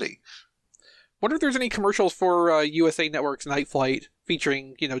Rock City. Wonder if there's any commercials for USA Network's Night Flight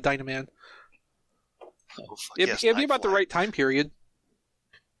featuring, Dynaman. Oh, fuck It'd yes, be about the Nightflight. right time period.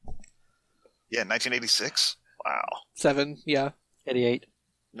 Yeah, 1986. Wow. 7, yeah. 88.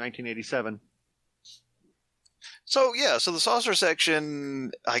 1987. So, yeah, so the saucer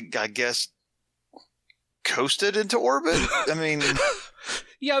section, I guess, coasted into orbit? I mean,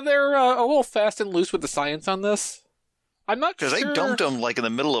 Yeah, they're a little fast and loose with the science on this. I'm not sure. because they dumped them, in the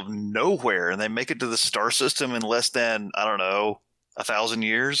middle of nowhere, and they make it to the star system in less than, I don't know, 1,000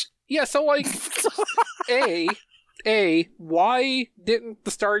 years? Yeah, so, why didn't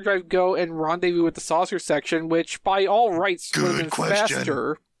the Star Drive go and rendezvous with the saucer section, which by all rights would have Good been question.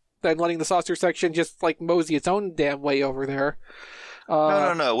 faster than letting the saucer section just, mosey its own damn way over there?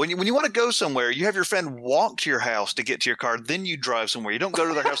 No. When you want to go somewhere, you have your friend walk to your house to get to your car, then you drive somewhere. You don't go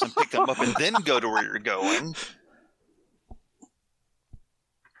to their house and pick them up and then go to where you're going.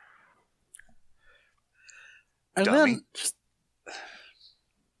 And Dummy. then just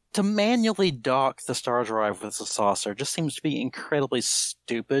to manually dock the Star Drive with the saucer just seems to be incredibly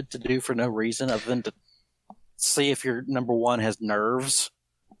stupid to do for no reason other than to see if your number one has nerves.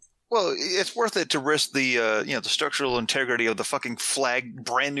 Well, it's worth it to risk the the structural integrity of the fucking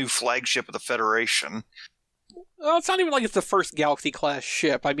brand new flagship of the Federation. Well, it's not even like it's the first Galaxy-class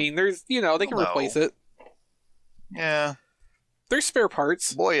ship. I mean, there's, they can No. replace it. Yeah, There's spare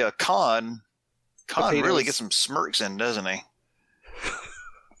parts. boy, Khan Potatoes. really gets some smirks in, doesn't he?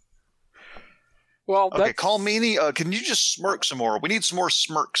 Well, Okay, call Meanie. Can you just smirk some more? We need some more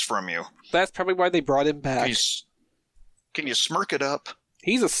smirks from you. that's probably why they brought him back. Can you smirk it up?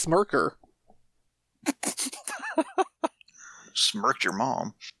 He's a smirker. Smirked your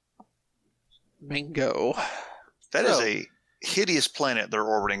mom. Bingo. That is a hideous planet they're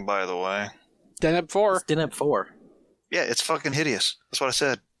orbiting, by the way. Deneb 4. It's Deneb 4. Yeah, it's fucking hideous. That's what I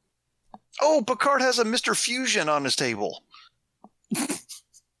said. Oh, Picard has a Mr. Fusion on his table.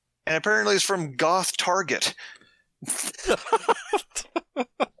 And apparently it's from Goth Target.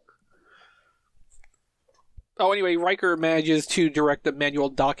 Oh, anyway, Riker manages to direct the manual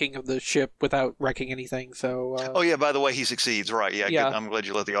docking of the ship without wrecking anything, so... Oh, yeah, by the way, he succeeds. Right, yeah. Yeah. Good. I'm glad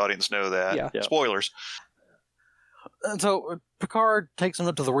you let the audience know that. Yeah. Yeah. Spoilers. And so Picard takes him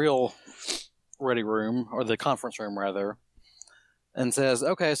up to the real ready room, or the conference room, rather, and says,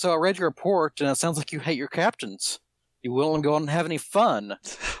 okay, so I read your report, and it sounds like you hate your captains. You willing to go out and have any fun?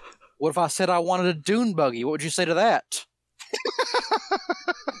 What if I said I wanted a dune buggy? What would you say to that?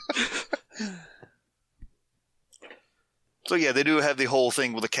 So, yeah, they do have the whole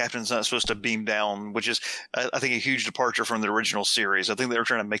thing where the captain's not supposed to beam down, which is, I think, a huge departure from the original series. I think they were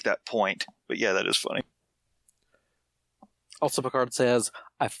trying to make that point. But, yeah, that is funny. Also, Picard says,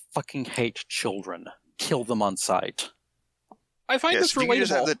 I fucking hate children. Kill them on sight. I find this Can you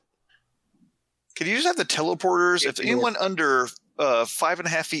just have relatable. Could you just have the teleporters? If anyone under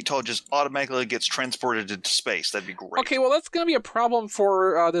 5.5 feet tall just automatically gets transported into space, that'd be great. Okay, well, that's going to be a problem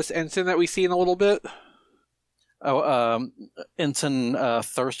for this ensign that we see in a little bit. Oh, Ensign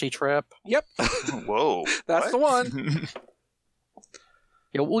Thirsty Trap. Yep, Whoa. that's What? the one.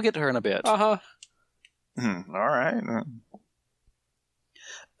 Yeah, we'll get to her in a bit. Uh-huh. All right.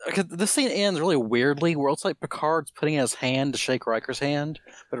 Okay, this scene ends really weirdly, where it's like Picard's putting his hand to shake Riker's hand,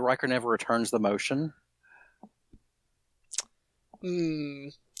 but Riker never returns the motion. Hmm.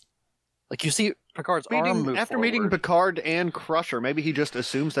 Like, you see Picard's arm move After forward. meeting Picard and Crusher, maybe he just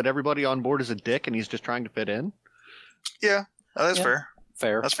assumes that everybody on board is a dick and he's just trying to fit in. Yeah, that's Yeah. fair.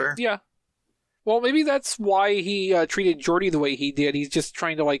 Fair. That's fair. Yeah. Well, maybe that's why he treated Geordi the way he did. He's just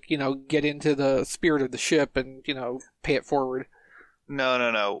trying to, get into the spirit of the ship and, pay it forward.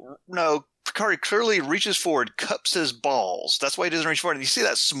 No. Picard clearly reaches forward, cups his balls. That's why he doesn't reach forward. And you see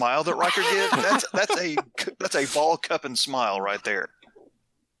that smile that Riker gives? That's a ball cupping smile right there.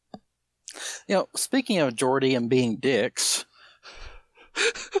 Speaking of Geordi and being dicks,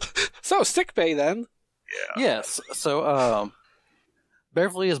 So, sickbay then. yes, so,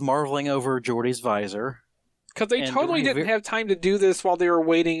 Beverly is marveling over Geordi's visor. Because they And totally Revere- didn't have time to do this while they were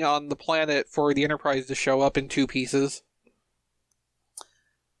waiting on the planet for the Enterprise to show up in two pieces.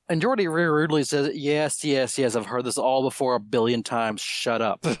 And Geordi very rudely says, yes, I've heard this all before 1 billion times, shut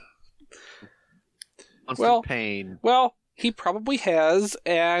up. Well- Pain. Well, he probably has,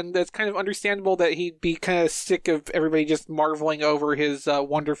 and it's kind of understandable that he'd be kind of sick of everybody just marveling over his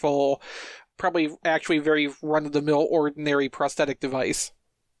wonderful, probably actually very run-of-the-mill ordinary prosthetic device.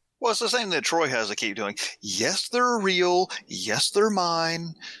 Well, it's the same that Troy has to keep doing. Yes, they're real. Yes, they're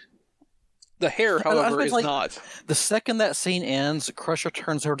mine. The hair, I was however, is like- not. The second that scene ends, Crusher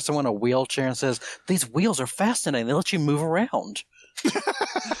turns over to someone in a wheelchair and says, these wheels are fascinating, they let you move around.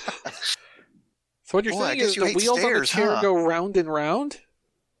 So what you're Boy, I saying guess is you the hate wheels stairs, on the chair huh? go round and round?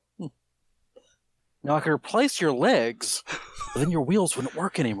 Now I could replace your legs, but then your wheels wouldn't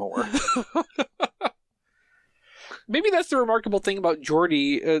work anymore. Maybe that's the remarkable thing about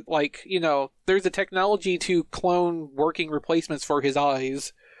Geordi. There's a technology to clone working replacements for his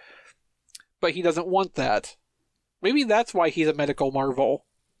eyes, but he doesn't want that. Maybe that's why he's a medical marvel.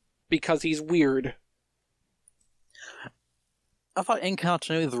 Because he's weird. I thought in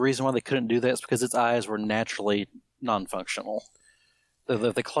continuity the reason why they couldn't do that is because its eyes were naturally non-functional.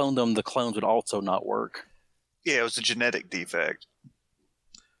 If they cloned them, the clones would also not work. Yeah, it was a genetic defect.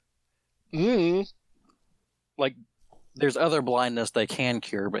 Like, there's other blindness they can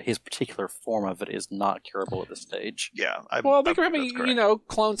cure, but his particular form of it is not curable at this stage. Yeah. Well, they I could believe probably, that's correct.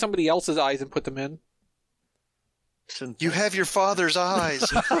 clone somebody else's eyes and put them in. You have your father's eyes.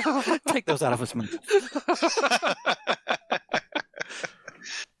 Take those out of his mouth.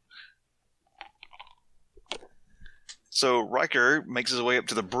 So Riker makes his way up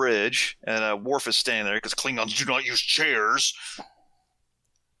to the bridge, and Worf is standing there because Klingons do not use chairs.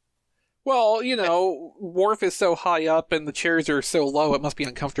 Well, Worf is so high up and the chairs are so low, it must be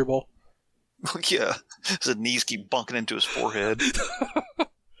uncomfortable. Yeah, his knees keep bunking into his forehead.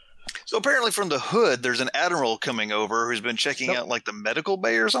 So apparently from the hood, there's an admiral coming over who's been checking out like the medical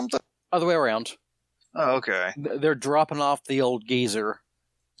bay or something. Other way around. Oh, okay. They're dropping off the old geezer.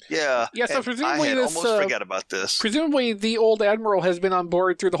 Yeah. Yeah, so and presumably I had this, almost forgot about this. Presumably the old admiral has been on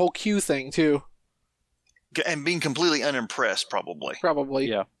board through the whole Q thing, too. and being completely unimpressed, probably. Probably.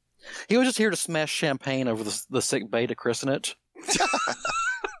 Yeah. He was just here to smash champagne over the sick bay to christen it.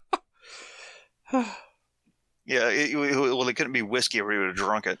 Yeah, well, it couldn't be whiskey or he would have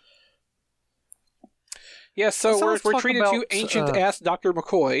drunk it. Yeah, so So we're let's talk treated to about, ancient-ass Dr.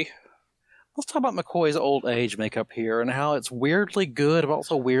 McCoy. Let's talk about McCoy's old age makeup here and how it's weirdly good but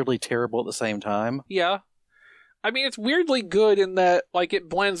also weirdly terrible at the same time. Yeah. I mean, it's weirdly good in that, like, it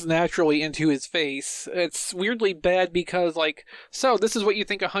blends naturally into his face. It's weirdly bad because, like, so this is what you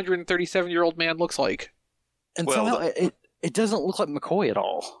think a 137-year-old man looks like. And Well, somehow it doesn't look like McCoy at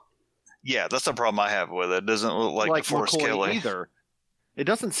all. Yeah, that's the problem I have with it. It doesn't look like DeForest McCoy Kelly. either. It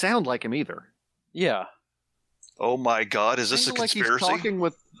doesn't sound like him either. Yeah. Oh my God, is this a Sounds like conspiracy? he's talking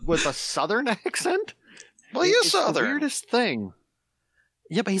with a southern accent? Well, he is It's the Southern. weirdest thing.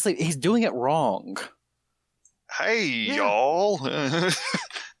 Yeah, but he's doing it wrong. Hey, Yeah. y'all. Well,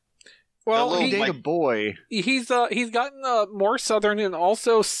 Hello, he, Mike. Data boy. he's gotten more southern and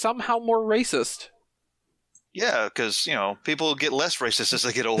also somehow more racist. Yeah, because, people get less racist as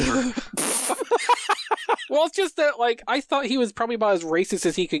they get older. Well, it's just that, like, I thought he was probably about as racist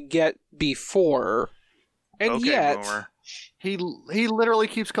as he could get before. And Okay, yet, Boomer. He literally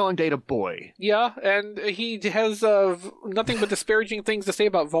keeps calling Data boy. yeah, and he has nothing but disparaging things to say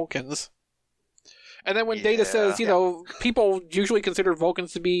about Vulcans. And then when Data says, people usually consider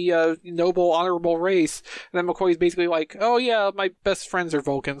Vulcans to be a noble, honorable race, and then McCoy's basically like, oh yeah, my best friends are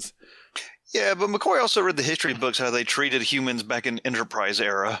Vulcans. Yeah, but McCoy also read the history books how they treated humans back in Enterprise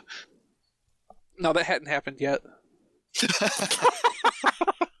era. No, that hadn't happened yet.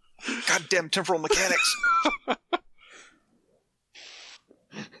 Goddamn temporal mechanics.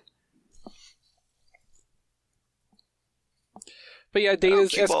 But yeah,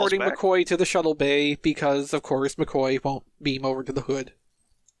 Data's cue balls escorting back. McCoy to the shuttle bay because, of course, McCoy won't beam over to the hood.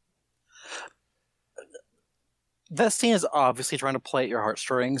 That scene is obviously trying to play at your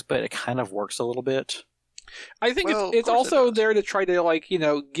heartstrings, but it kind of works a little bit. I think Well, of it's course it also does. there to try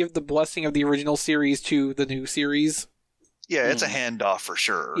to, give the blessing of the original series to the new series. Yeah, it's a handoff for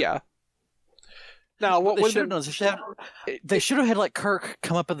sure. Yeah. Now, what They would should have done is they should have had like Kirk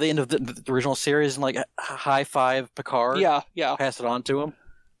come up at the end of the original series and like high five Picard. Yeah. Pass it on to him.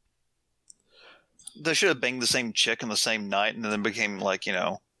 They should have banged the same chick on the same night and then became like,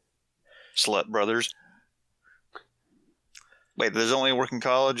 slut brothers. Wait, does it only work in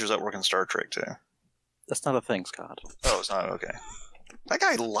college or does that work in Star Trek too? That's not a thing, Scott. Oh, it's not? Okay. That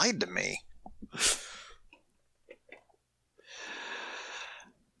guy lied to me.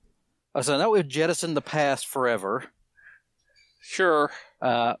 So now we've jettisoned the past forever. Sure.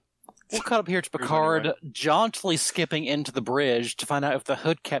 We'll cut up here to Picard jauntily skipping into the bridge to find out if the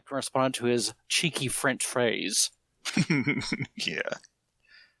hood captain responded to his cheeky French phrase. Yeah.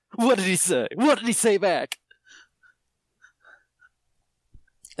 What did he say? What did he say back?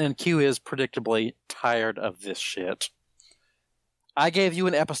 And Q is predictably tired of this shit. I gave you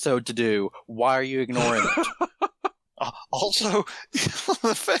an episode to do. Why are you ignoring it? Also,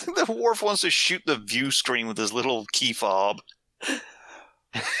 the fact that Worf wants to shoot the view screen with his little key fob.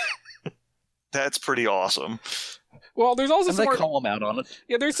 That's pretty awesome. Well, there's also And some they more. call him out on it.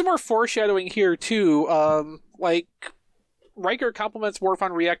 Yeah, there's some more foreshadowing here too. Like Riker compliments Worf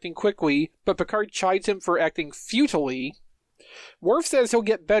on reacting quickly, but Picard chides him for acting futilely. Worf says he'll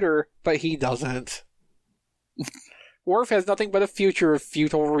get better, but he doesn't. Worf has nothing but a future of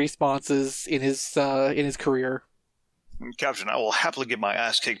futile responses in his career. Captain, I will happily get my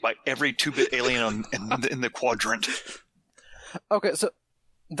ass kicked by every 2-bit alien in the quadrant. Okay, so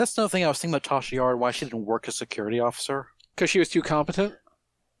that's another thing I was thinking about Tasha Yard, why she didn't work as security officer. Because she was too competent?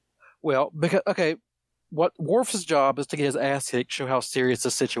 Well, because, okay, what Worf's job is to get his ass kicked, show how serious the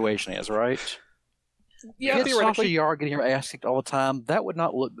situation is, right? Yeah, Get Tasha theoretically. Yard getting her ass kicked all the time, that would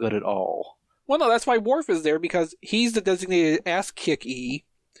not look good at all. Well, no, that's why Worf is there, because he's the designated ass-kick-y,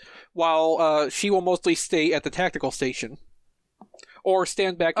 while she will mostly stay at the tactical station. Or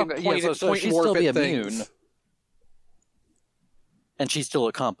stand back and Okay, point, so point she'd Worf still be at immune. things. And she's still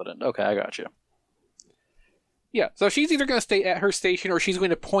incompetent. Okay, I got you. Yeah, so she's either going to stay at her station or she's going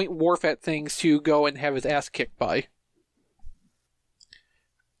to point Worf at things to go and have his ass kicked by.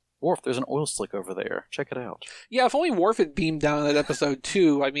 Worf, there's an oil slick over there. Check it out. Yeah, if only Worf had beamed down in that episode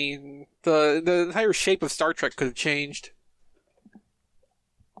too, I mean, the entire shape of Star Trek could have changed.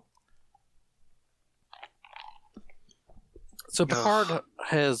 So Picard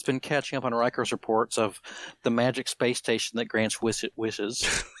has been catching up on Riker's reports of the magic space station that grants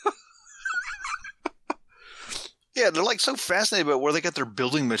wishes. Yeah, they're like so fascinated about where they got their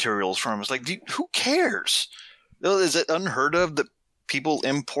building materials from. It's like, who cares? Is it unheard of that people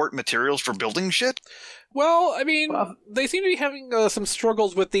import materials for building shit? Well, I mean, they seem to be having some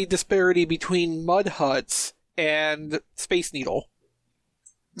struggles with the disparity between mud huts and Space Needle.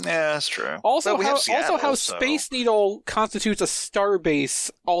 Yeah, that's true. Also, Well, we have also Seattle, how so- Space Needle constitutes a star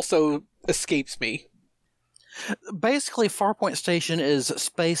base also escapes me. Basically, Farpoint Station is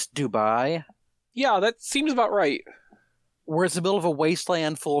Space Dubai, Yeah, that seems about right. where it's the middle of a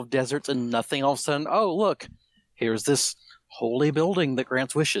wasteland full of deserts and nothing. All of a sudden, oh, look, here's this holy building that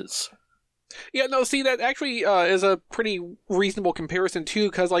grants wishes. Yeah, no, see, that actually is a pretty reasonable comparison, too,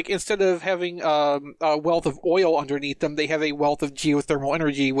 because, like, instead of having a wealth of oil underneath them, they have a wealth of geothermal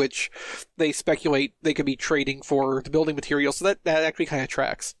energy, which they speculate they could be trading for the building material, so that actually kind of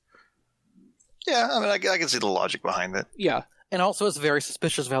tracks. Yeah, I mean, I can see the logic behind it. Yeah, And also, it's very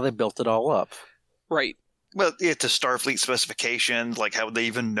suspicious of how they built it all up. right. Well, it's a Starfleet specification, like how would they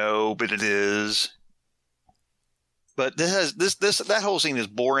even know, but it is. But that whole scene is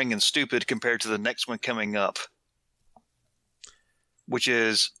boring and stupid compared to the next one coming up, which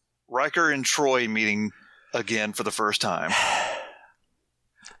is Riker and Troy meeting again for the first time.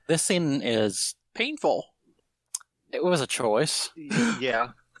 This scene is. Painful. It was a choice.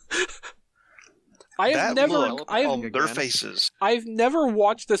 Yeah. I have That never, look I've on their faces. I've never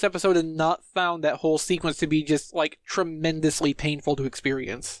watched this episode and not found that whole sequence to be just like tremendously painful to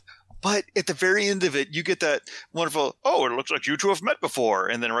experience. But at the very end of it, you get that wonderful, oh, it looks like you two have met before.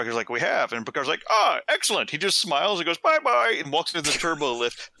 And then Riker's like, we have. And Picard's like, excellent. He just smiles and goes, bye-bye, and walks into the turbo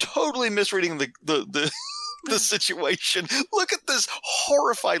lift, totally misreading the situation. Look at this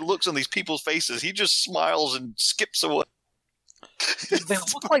horrified looks on these people's faces. He just smiles and skips away. They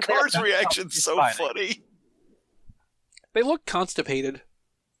look like Picard's they're- reaction's so Fine. funny. They look constipated.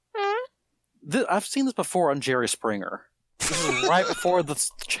 I've seen this before on Jerry Springer. This is right before the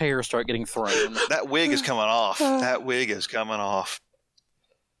chairs start getting thrown. That wig is coming off. That wig is coming off.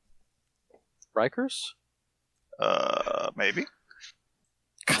 Rikers? Maybe.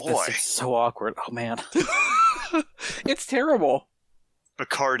 God, Boy. this is so awkward. Oh, man. It's terrible.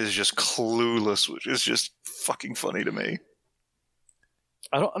 Picard is just clueless, which is just fucking funny to me.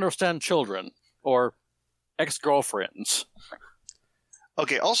 I don't understand children. Or ex-girlfriends.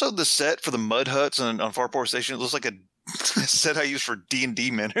 Okay, also the set for the mud huts on Farport Station, it looks like a set I use for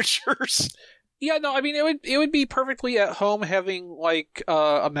D&D miniatures. Yeah, no, I mean it would be perfectly at home having like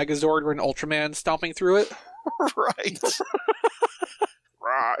a Megazord or an Ultraman stomping through it. Right.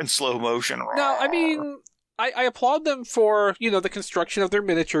 Rah, in slow motion. No, I mean I applaud them for, you know, the construction of their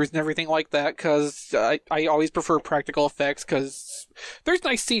miniatures and everything like that, because I always prefer practical effects, because there's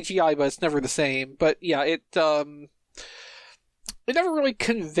nice CGI, but it's never the same. But yeah, it never really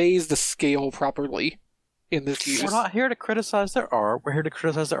conveys the scale properly in this use. We're not here to criticize their art. We're here to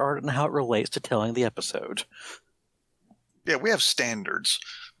criticize their art and how it relates to telling the episode. Yeah, we have standards.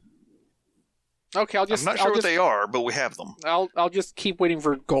 Okay, I'm not sure what they are, but we have them. I'll just keep waiting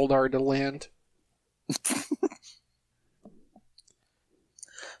for Goldar to land.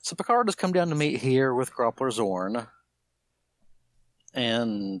 So Picard has come down to meet here with Groppler Zorn.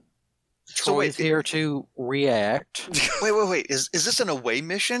 And So wait, Troy's here to react. Wait. Is this an away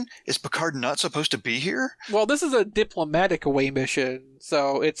mission? Is Picard not supposed to be here? Well, this is a diplomatic away mission,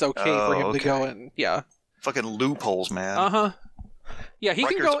 so it's okay for him to go in. Yeah. Fucking loopholes, man. Uh-huh. Yeah, he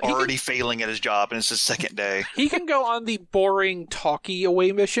Riker's can go. already failing at his job, and it's his second day. He can go on the boring, talky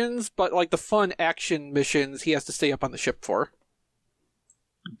away missions, but like the fun action missions, he has to stay up on the ship for.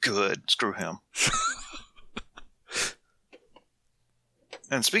 Good. Screw him.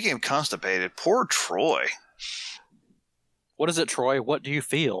 And speaking of constipated, poor Troy. What is it, Troy? What do you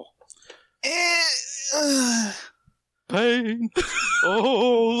feel? Pain.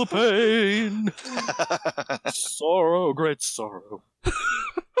 Oh, the pain. Sorrow, great sorrow.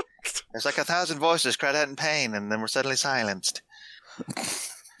 There's like 1,000 voices cried out in pain, and then we're suddenly silenced.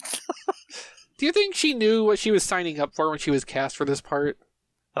 Do you think she knew what she was signing up for when she was cast for this part?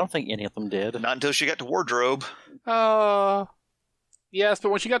 I don't think any of them did. Not until she got to wardrobe. Yes, but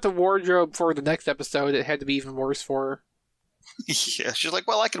when she got the wardrobe for the next episode, it had to be even worse for her. Yeah, she's like,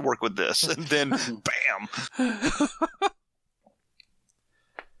 well, I can work with this. And then, bam.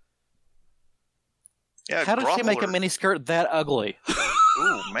 Yeah, How did she make a Groppler. miniskirt that ugly?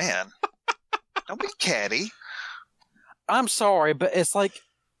 Ooh, man. Don't be catty. I'm sorry, but it's like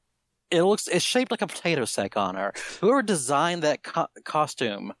it's shaped like a potato sack on her. Whoever designed that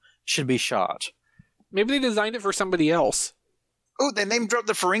costume should be shot. Maybe they designed it for somebody else. Oh, they name dropped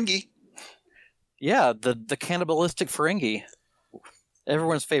the Ferengi. Yeah, the cannibalistic Ferengi.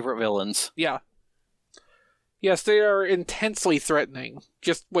 Everyone's favorite villains. Yeah. Yes, they are intensely threatening.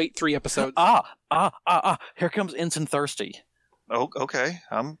 Just wait 3 episodes. Here comes Ensign Thirsty. Oh, okay.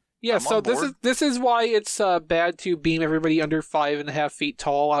 Yeah, I'm so on board. this is why it's bad to beam everybody under 5.5 feet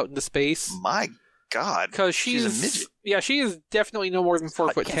tall out into space. My God. Because she's a midget. Yeah, she is definitely no more than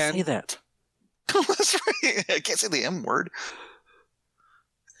 4'10". I can't say that. That's right. I can't say the M word.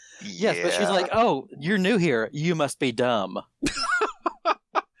 Yes, but she's like, "Oh, you're new here. You must be dumb."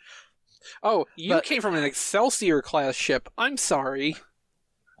 Oh, you But- came from an Excelsior class ship. I'm sorry.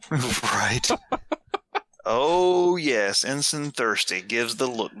 Right. Oh, yes. Ensign Thirsty gives the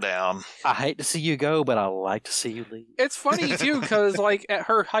look down. I hate to see you go, but I like to see you leave. It's funny too, because like at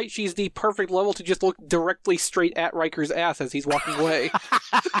her height, she's the perfect level to just look directly straight at Riker's ass as he's walking away.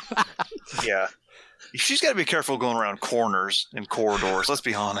 Yeah. She's got to be careful going around corners and corridors, let's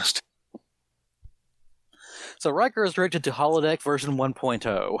be honest. So Riker is directed to holodeck version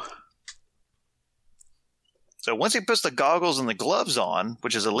 1.0. So once he puts the goggles and the gloves on,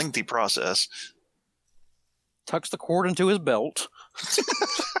 which is a lengthy process, Tucks the cord into his belt.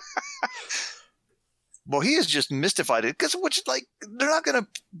 well, he is just mystified. Because they're not going to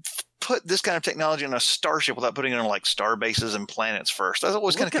put this kind of technology in a starship without putting it on like star bases and planets first. That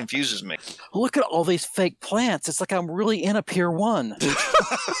always kind of confuses me. Look at all these fake plants. It's like I'm really in a Pier 1. Thank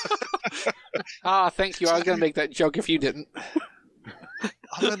you. I was going to make that joke if you didn't.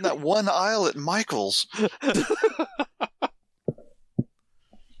 I'm in that one aisle at Michael's.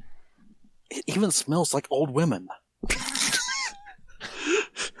 It even smells like old women.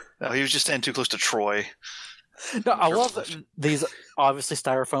 Oh, he was just standing too close to Troy. No, I love these obviously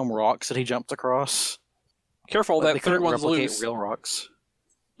styrofoam rocks that he jumps across. Careful, But they that third couldn't one's replicate loose. real rocks.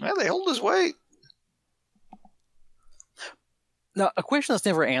 Well, they hold his weight. Now, a question that's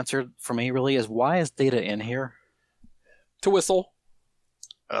never answered for me really is why is Data in here? To whistle.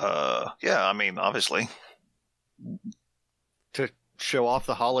 Yeah, I mean, obviously. To show off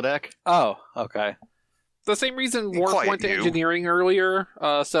the holodeck. Oh, okay. The same reason You Worf quiet went to you. engineering earlier,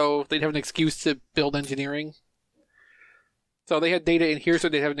 so they'd have an excuse to build engineering. So they had Data in here, so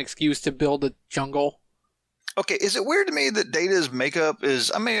they'd have an excuse to build a jungle. Okay, is it weird to me that Data's makeup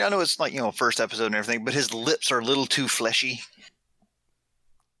is, I mean, I know it's like, first episode and everything, but his lips are a little too fleshy.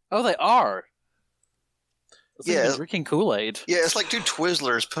 Oh, they are. It's like Yeah. he's drinking Kool-Aid. Yeah, it's like two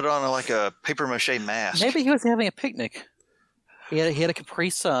Twizzlers put on like a paper mache mask. Maybe he was having a picnic. He had a Capri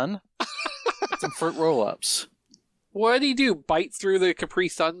Sun, some fruit roll-ups. What did he do? Bite through the Capri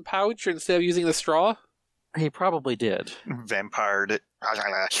Sun pouch instead of using the straw? He probably did. Vampired it.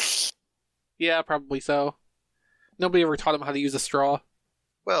 Yeah, probably so. Nobody ever taught him how to use a straw.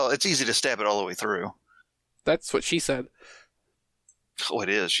 Well, it's easy to stab it all the way through. That's what she said. Oh, it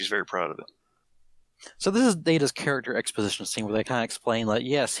is. She's very proud of it. So this is Data's character exposition scene where they kind of explain that,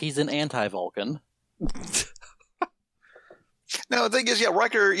 yes, he's an anti-Vulcan. No, the thing is, yeah,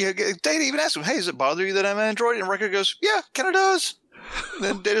 Riker, Data even asked him, hey, does it bother you that I'm an android? And Riker goes, yeah, kind of does. And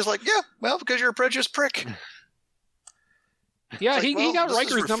then Data's like, yeah, well, because you're a prejudiced prick. Yeah, It's he like, got this is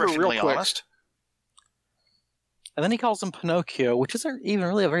Riker's number real refreshingly quick. honest. And then he calls him Pinocchio, which isn't even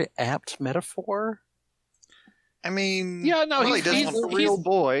really a very apt metaphor. I mean, Yeah, no, well, he he's, doesn't he's, want A real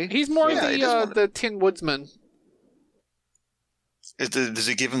boy. he's more Yeah, he doesn't want the Tin Woodsman. Does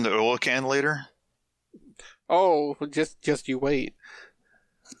he give him the oil can later? Oh, just you wait.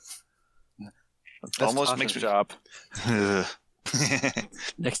 That's Almost Tasha's makes me- job. Ugh.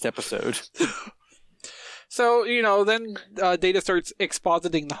 Next episode. So, then Data starts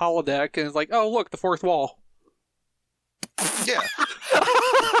expositing the holodeck, and it's like, oh, look, the fourth wall. Yeah.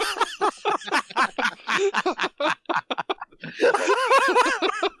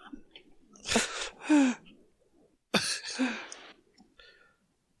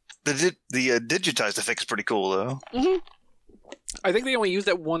 The digitized effect is pretty cool, though. I think they only used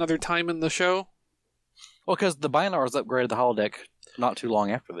it one other time in the show. Well, because the Binars upgraded the holodeck not too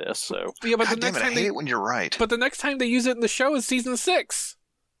long after this, so Yeah, but God the damn next it, I time hate it when you're right. but the next time they use it in the show is season 6.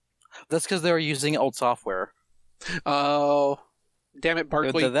 that's because they were using old software. Oh, damn it,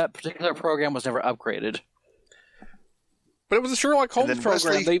 Barkley! That particular program was never upgraded. But it was a Sherlock Holmes then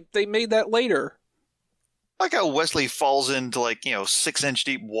program. Wesley- They made that later. Like how Wesley falls into 6-inch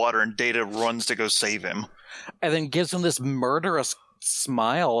deep water and Data runs to go save him. And then gives him this murderous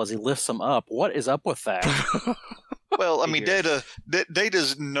smile as he lifts him up. What is up with that? Well, I mean, Figures.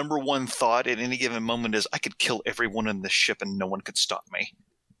 Data's number one thought at any given moment is, I could kill everyone in this ship and no one could stop me.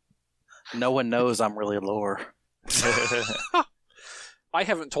 No one knows I'm really Lore. I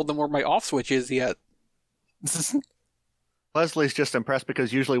haven't told them where my off switch is yet. Leslie's just impressed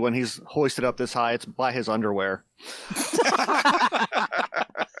because usually when he's hoisted up this high, it's by his underwear.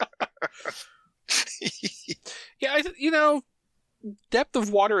 Yeah, depth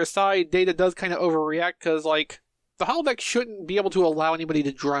of water aside, Data does kind of overreact because, The holodeck shouldn't be able to allow anybody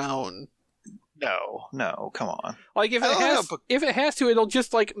to drown. No, come on. Like, if I it don't has, know, but- if it has to, it'll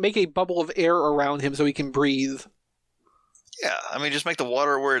just, like, make a bubble of air around him so he can breathe. Yeah, I mean, just make the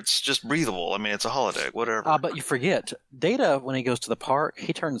water where it's just breathable. I mean, it's a holodeck, whatever. But you forget, Data, when he goes to the park,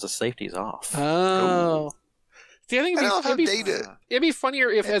 he turns the safeties off. Oh. See, I think I don't know it'd be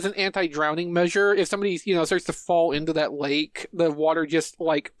funnier if, as an anti-drowning measure, if somebody, starts to fall into that lake, the water just,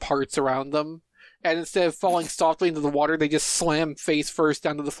 like, parts around them. And instead of falling softly into the water, they just slam face first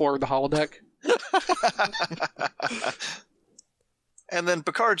down to the floor of the holodeck. And then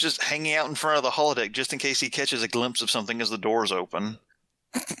Picard's just hanging out in front of the holodeck just in case he catches a glimpse of something as the doors open.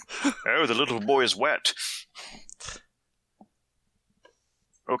 Oh, the little boy is wet.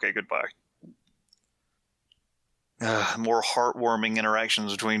 Okay, goodbye. More heartwarming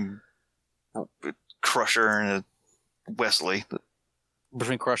interactions between Crusher and Wesley.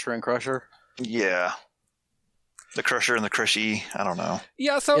 Between Crusher and Crusher? Yeah. The Crusher and the Crushy. I don't know.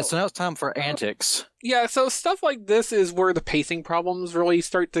 Yeah, so now it's time for antics. Yeah, so stuff like this is where the pacing problems really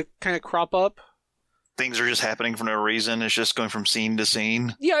start to kind of crop up. Things are just happening for no reason. It's just going from scene to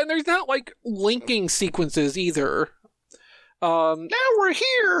scene. Yeah, and there's not, like, linking sequences either. Now we're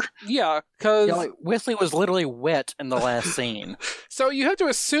here! Yeah, because... Yeah, like, Wesley was literally wet in the last scene. So you have to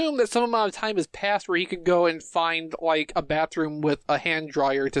assume that some amount of time has passed where he could go and find, like, a bathroom with a hand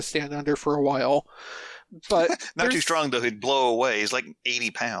dryer to stand under for a while. But Not too strong, though. He'd blow away. He's like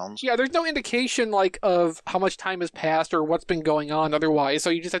 80 pounds. yeah, there's no indication, like, of how much time has passed or what's been going on otherwise, so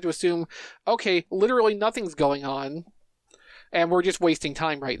you just have to assume, okay, literally nothing's going on, and we're just wasting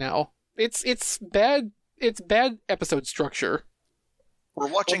time right now. It's bad episode structure. We're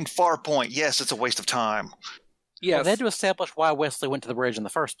watching Farpoint. Yes, it's a waste of time. Yes, Well, they had to establish why Wesley went to the bridge in the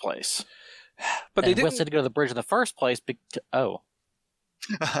first place. but they and didn't... Wesley had to go to the bridge in the first place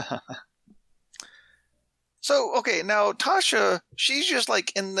So, okay, now Tasha, she's just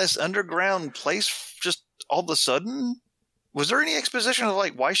like in this underground place just all of a sudden? Was there any exposition of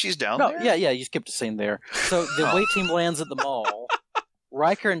like why she's down there? Yeah, you skipped a scene there. So the away team lands at the mall.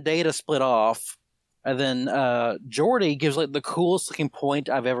 Riker and Data split off. And then Geordi gives like the coolest looking point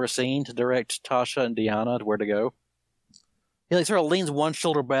I've ever seen to direct Tasha and Deanna to where to go. He like sort of leans one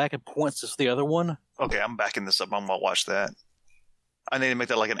shoulder back and points to the other one. Okay, I'm backing this up. I'm gonna watch that. I need to make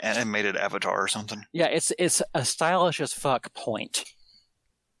that like an animated avatar or something. Yeah, it's a stylish as fuck point.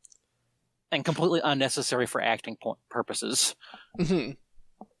 And completely unnecessary for acting purposes. Mhm.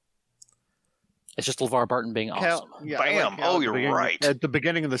 It's just LeVar Burton being awesome. Bam! You're right. At the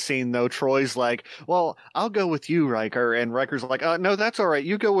beginning of the scene, though, Troy's like, well, I'll go with you, Riker. And Riker's like, no, that's all right.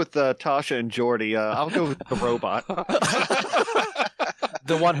 You go with Tasha and Geordi. I'll go with the robot.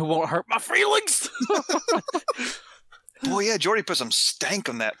 The one who won't hurt my feelings. Boy, yeah, Geordi put some stank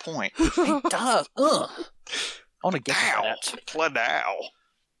on that point. He does. Ugh. I want to get to Ow! that. Pladow.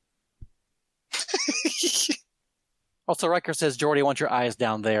 Also, Riker says, Geordi, I want your eyes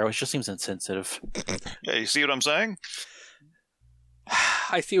down there, which just seems insensitive. Yeah, you see what I'm saying?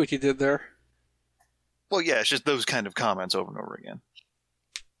 I see what you did there. Well, yeah, it's just those kind of comments over and over again.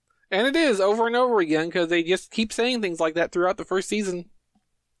 And it is over and over again because they just keep saying things like that throughout the first season.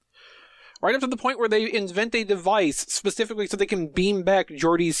 Right up to the point where they invent a device specifically so they can beam back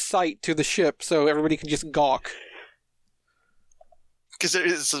Geordi's sight to the ship so everybody can just gawk. Because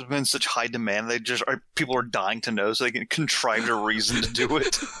it's been such high demand, people are dying to know, so they can contrive a reason to do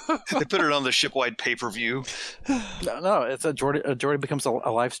it. They put it on the ship-wide pay-per-view. No, it's Geordi becomes a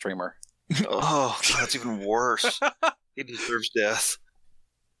live streamer. Oh, that's even worse. He deserves death.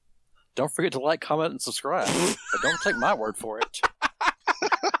 Don't forget to like, comment, and subscribe. But don't take my word for it.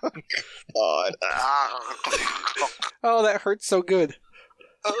 God. Oh, that hurts so good.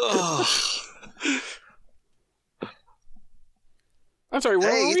 I'm sorry, where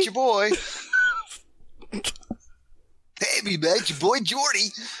Hey, were it's we? your boy. Hey, everybody, it's your boy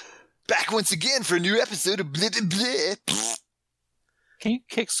Geordi. Back once again for a new episode of Blah Blah Blah. Can you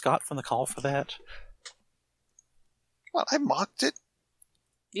kick Scott from the call for that? Well, I mocked it.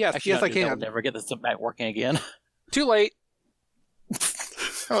 Yes, Actually, yes, I I'll can. never get this back working again. Too late.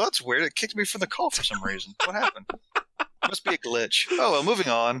 Oh, that's weird. It kicked me from the call for some reason. What happened? Must be a glitch. Oh, well, moving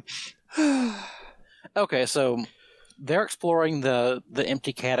on. Okay, so they're exploring the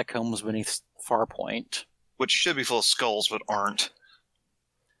empty catacombs beneath Farpoint. Which should be full of skulls, but aren't.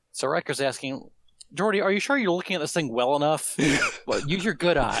 So Riker's asking, Geordi, are you sure you're looking at this thing well enough? Well, use your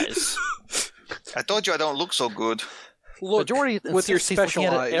good eyes. I told you I don't look so good. Look, But Geordi with your insists he's looking special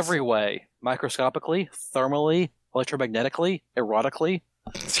at eyes. it every way. Microscopically, thermally, electromagnetically, erotically,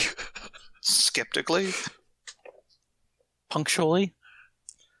 Skeptically. punctually.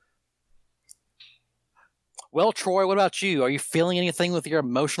 Well, Troy, what about you? Are you feeling anything with your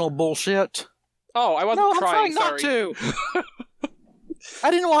emotional bullshit? Oh, I wasn't No, I'm trying. trying Sorry. not to.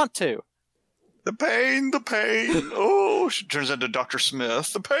 I didn't want to. The pain, the pain. Oh, she turns into Dr.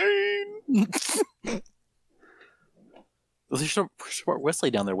 Smith. The pain. They should put Wesley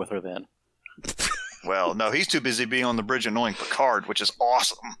down there with her then. Well, no, he's too busy being on the bridge annoying Picard, which is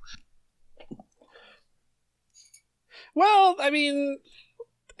awesome. Well, I mean,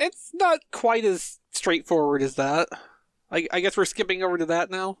 it's not quite as straightforward as that. I guess we're skipping over to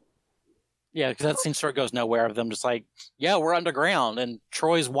that now. Yeah, because that scene sort of goes nowhere of them just like, yeah, we're underground, and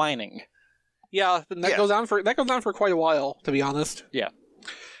Troy's whining. Yeah, and that goes on for quite a while, to be honest. Yeah.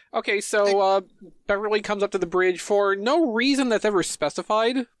 Okay, so Beverly comes up to the bridge for no reason that's ever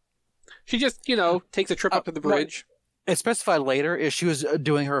specified. She just, takes a trip up to the bridge. It specified later is she was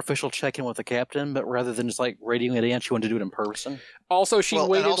doing her official check-in with the captain, but rather than just like radioing it in, she wanted to do it in person. Also, she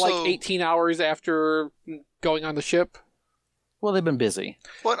waited like 18 hours after going on the ship. Well, they've been busy.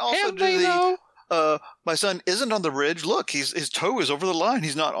 But also, my son isn't on the bridge. Look, his toe is over the line.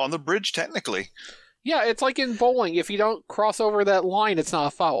 He's not on the bridge technically. Yeah, it's like in bowling. If you don't cross over that line, it's not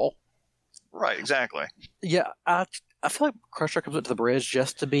a foul. Right, exactly. Yeah, I feel like Crusher comes up to the bridge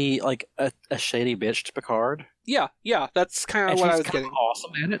just to be like a shady bitch to Picard. Yeah, that's kind of And what I she's was getting.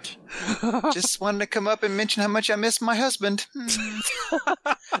 Awesome at it. Just wanted to come up and mention how much I miss my husband.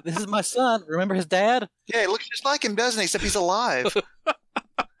 This is my son. Remember his dad? Yeah, he looks just like him, doesn't he? Except he's alive.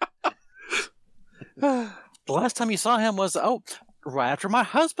 The last time you saw him was, right after my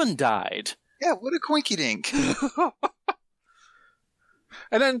husband died. Yeah, what a quinky dink.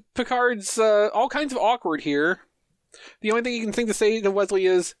 And then Picard's all kinds of awkward here. The only thing he can think to say to Wesley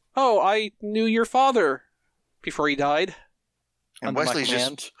is, "Oh, I knew your father before he died." And Under my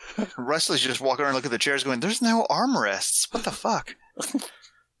Wesley's just walking around looking at the chairs going, there's no armrests. What the fuck?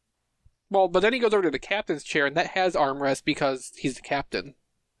 Well, but then he goes over to the captain's chair, and that has armrest because he's the captain.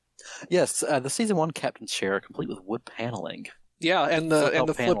 Yes, the season 1 captain's chair, complete with wood paneling. Yeah, and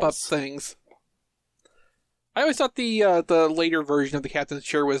the flip up things. I always thought the later version of the captain's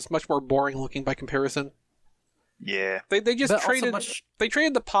chair was much more boring looking by comparison. Yeah. They just But traded also they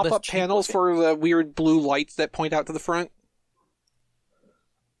traded the pop up less cheap panels for the weird blue lights that point out to the front.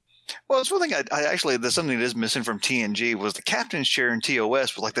 Well, it's one thing I actually, there's something that is missing from TNG was the captain's chair in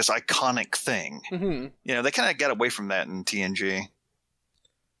TOS was like this iconic thing. Mm-hmm. They kind of got away from that in TNG.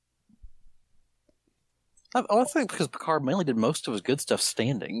 I think because Picard mainly did most of his good stuff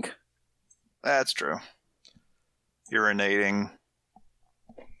standing. That's true. Urinating.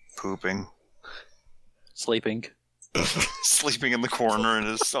 Pooping. Sleeping. Sleeping in the corner in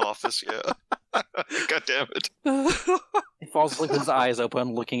his office, yeah. God damn it. He falls asleep with his eyes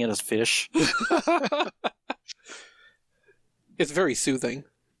open, looking at his fish. It's very soothing.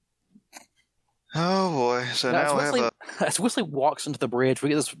 Oh boy. So now we have a... As Wesley walks into the bridge, we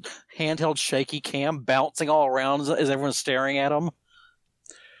get this handheld shaky cam bouncing all around as everyone's staring at him.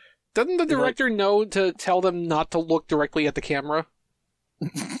 Doesn't the director know to tell them not to look directly at the camera?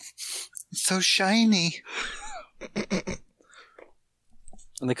 It's so shiny.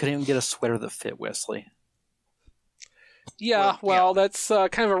 And they couldn't even get a sweater that fit Wesley. Yeah, well, that's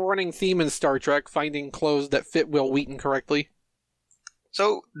kind of a running theme in Star Trek, finding clothes that fit Will Wheaton correctly.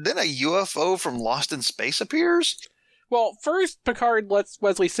 So then a UFO from Lost in Space appears? Well, first Picard lets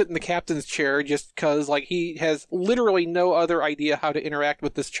Wesley sit in the captain's chair just because, he has literally no other idea how to interact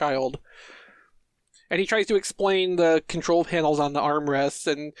with this child. And he tries to explain the control panels on the armrests,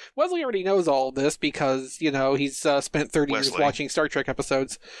 and Wesley already knows all of this because, he's spent 30 years watching Star Trek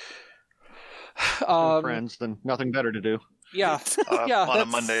episodes. Friends, then nothing better to do. Yeah. On a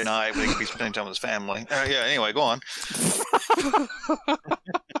Monday night, we could be spending time with his family. Anyway, go on.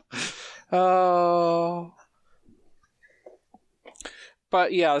 Oh.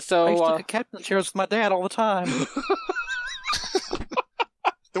 But yeah, so... I used to look at captain's chairs with my dad all the time.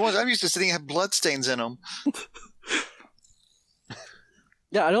 The ones I'm used to sitting have bloodstains in them.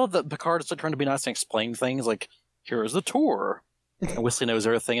 Yeah, I know that Picard is still trying to be nice and explain things like, here's the tour. And Wesley knows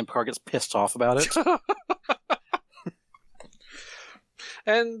everything, and Picard gets pissed off about it.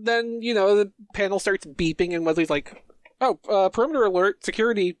 And then, the panel starts beeping, and Wesley's like, oh, perimeter alert,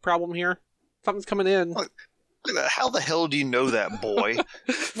 security problem here. Something's coming in. Look at that. How the hell do you know that, boy?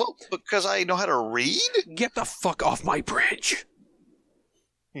 Well, because I know how to read? Get the fuck off my bridge.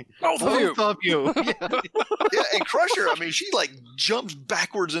 Both of you. Yeah, and Crusher, she jumps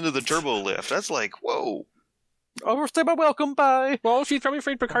backwards into the turbo lift. That's like, whoa. Overstay my welcome, bye. Well, she's probably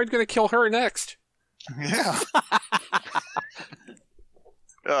afraid Picard's going to kill her next. Yeah.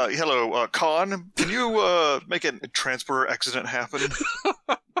 Hello, Khan. Can you make a transporter accident happen?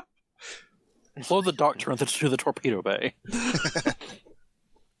 Blow the doctor into the torpedo bay.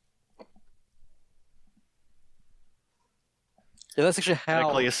 Yeah, that's actually how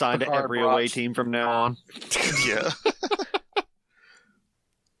Medically assigned to Picard every brought- away team from now on. Yeah.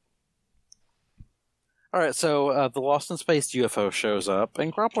 All right, so the Lost in Space UFO shows up,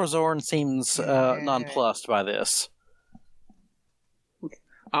 and Groppler Zorn seems nonplussed by this.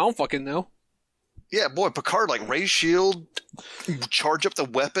 I don't fucking know. Yeah, boy, Picard, like, raise shield, charge up the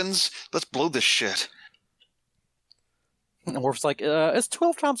weapons, let's blow this shit. And Worf's like, it's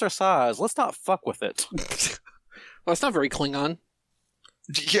 12 times our size. Let's not fuck with it. Well, it's not very Klingon.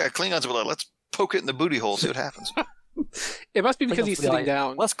 Yeah, Klingons were like, let's poke it in the booty hole, see what happens. It must be because he's Klingons be sitting like,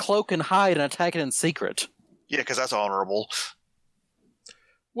 down. Let's cloak and hide and attack it in secret. Yeah, because that's honorable.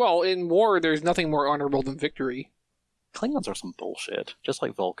 Well, in war, there's nothing more honorable than victory. Klingons are some bullshit, just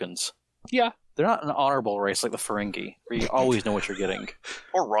like Vulcans. Yeah. They're not an honorable race like the Ferengi, where you always know what you're getting.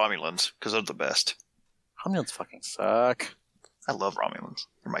 Or Romulans, because they're the best. Romulans fucking suck. I love Romulans.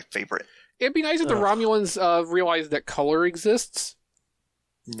 They're my favorite. It'd be nice if the Ugh. Romulans realize that color exists.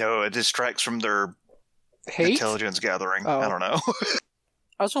 No, it distracts from their Hate? intelligence gathering. Oh. I don't know.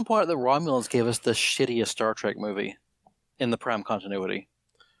 I just want to point out that Romulans gave us the shittiest Star Trek movie in the Prime continuity.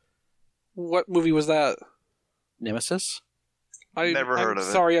 What movie was that? Nemesis? Never heard of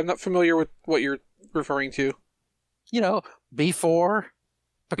it. Sorry, I'm not familiar with what you're referring to. You know, B4,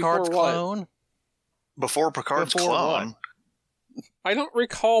 Picard's Before what? clone. Before Picard's Before clone. I don't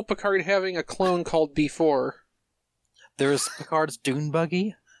recall Picard having a clone called B4. There's Picard's Dune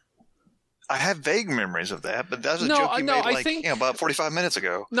buggy. I have vague memories of that, but that was a No, joke you no, made I like think- about 45 minutes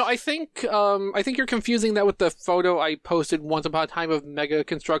ago. No, I think you're confusing that with the photo I posted once upon a time of Mega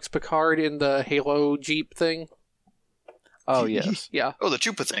constructs Picard in the Halo Jeep thing. Oh, yes. Yeah. Oh, the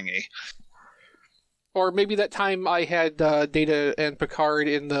Chupa thingy. Or maybe that time I had Data and Picard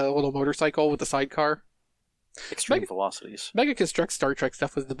in the little motorcycle with the sidecar. Extreme velocities. Mega construct Star Trek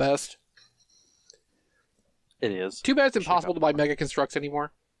stuff was the best. It is. Too bad it's impossible to buy Mega constructs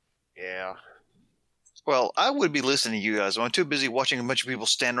anymore. Yeah. Well, I would be listening to you guys. I'm too busy watching a bunch of people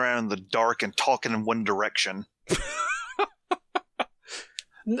stand around in the dark and talking in one direction.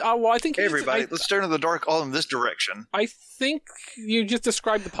 Well, I think Hey, you everybody, just, let's stare into the dark all in this direction. I think you just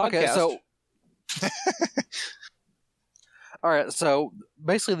described the podcast. Okay, so. All right, so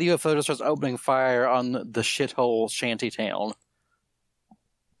basically the UFO just starts opening fire on the shithole shanty town.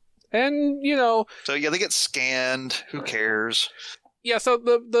 And, you know, So, yeah, they get scanned. Who cares? yeah, so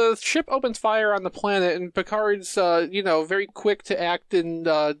the ship opens fire on the planet, and Picard's, very quick to act and,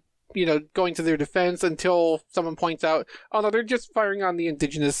 going to their defense until someone points out, oh, no, they're just firing on the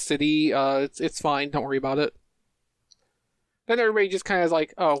indigenous city. It's fine. Don't worry about it. Then everybody just kind of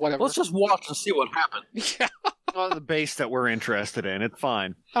like, oh, whatever. Let's just watch and see what happens. Yeah. On the base that we're interested in, it's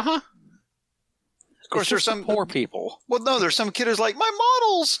fine. Uh-huh. Of course, there's some poor people. Well, no, there's some kid who's like, my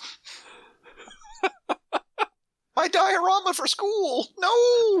models! My diorama for school!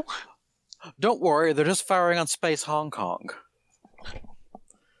 No! Don't worry, they're just firing on Space Hong Kong.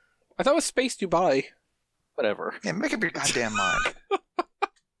 I thought it was Space Dubai. Whatever. Yeah, make up your goddamn mind.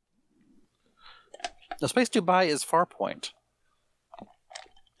 The Space Dubai is Farpoint.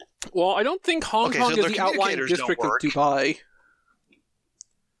 Well, I don't think Hong Okay, Kong so is their the outlying communicators don't district of work. Dubai.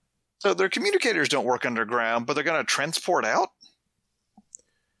 So their communicators don't work underground, but they're going to transport out?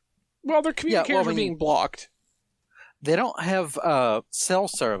 Well, their communicators I are mean- being blocked. They don't have cell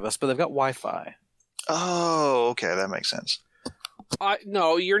service, but they've got Wi-Fi. Oh, okay, that makes sense.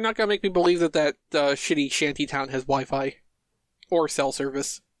 No, you're not going to make me believe that shitty shantytown has Wi-Fi or cell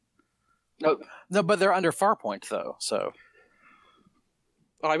service. No, but they're under Farpoint though. So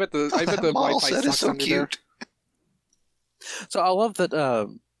Oh, I bet the That model Wi-Fi set sucks is so under there. cute. I love that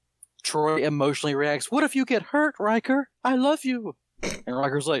Troy emotionally reacts. What if you get hurt, Riker? I love you. And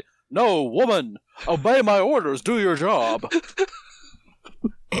Riker's like, "No, woman, obey my orders. Do your job."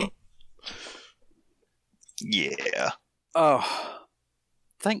 Yeah. Oh,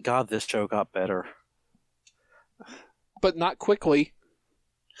 thank God this show got better. But not quickly.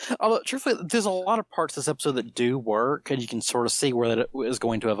 Although, truthfully, there's a lot of parts of this episode that do work, and you can sort of see where that is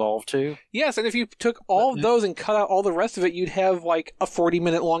going to evolve to. Yes, and if you took all of those and cut out all the rest of it, you'd have like a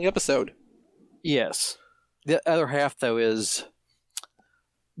 40-minute long episode. Yes. The other half, though, is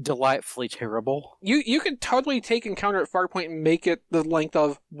delightfully terrible. You could totally take Encounter at Farpoint and make it the length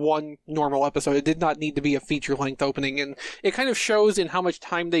of one normal episode. It did not need to be a feature-length opening, and it kind of shows in how much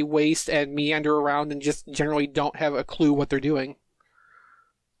time they waste and meander around and just generally don't have a clue what they're doing.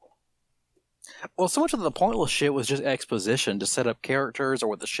 Well, so much of the pointless shit was just exposition to set up characters or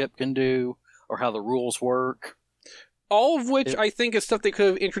what the ship can do or how the rules work. All of which I think is stuff they could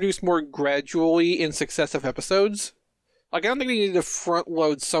have introduced more gradually in successive episodes. Like, I don't think they needed to front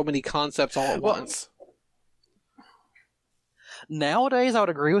load so many concepts all at once. Nowadays, I would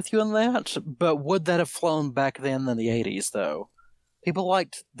agree with you on that, but would that have flown back then in the 80s, though? People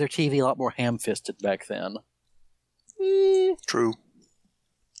liked their TV a lot more ham-fisted back then. True.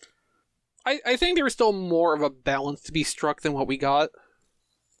 I think there was still more of a balance to be struck than what we got.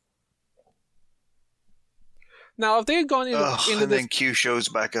 Now, if they had gone into and this, then Q shows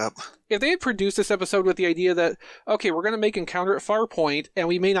back up. if they had produced this episode with the idea that, okay, we're going to make Encounter at Farpoint, and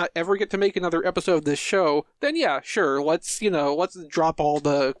we may not ever get to make another episode of this show, then yeah, sure, let's drop all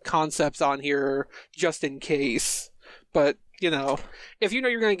the concepts on here just in case. But, if you know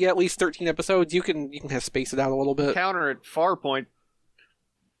you're going to get at least 13 episodes, you can have space it out a little bit. Encounter at Farpoint.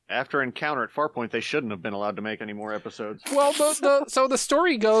 After Encounter at Farpoint, they shouldn't have been allowed to make any more episodes. Well, so the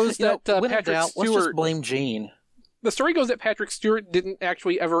story goes that when in Patrick doubt, let's Stewart... just blame Gene. The story goes that Patrick Stewart didn't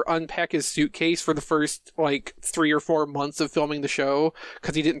actually ever unpack his suitcase for the first, 3 or 4 months of filming the show,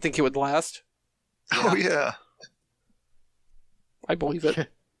 because he didn't think it would last. Oh, yeah. I believe it.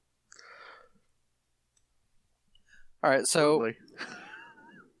 Alright, so Totally.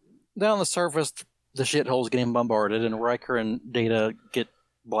 down on the surface, the shithole's getting bombarded, and Riker and Data get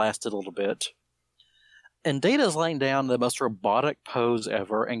blasted a little bit. And Data's laying down the most robotic pose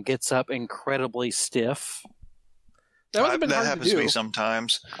ever and gets up incredibly stiff. That would have been that hard happens to to do. me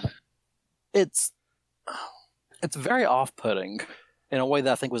sometimes. It's very off-putting in a way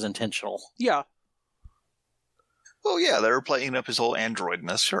that I think was intentional. Yeah. Well, yeah, they were playing up his whole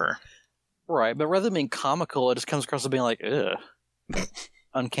androidness, sure. Right, but rather than being comical, it just comes across as being like, ugh.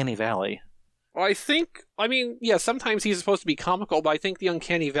 Uncanny Valley. Well, sometimes he's supposed to be comical, but I think the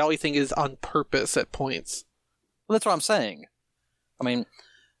Uncanny Valley thing is on purpose at points. Well, that's what I'm saying. I mean,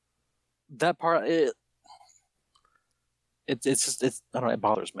 that part, it's just, I don't know, it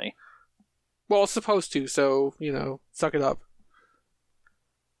bothers me. Well, it's supposed to, so, suck it up.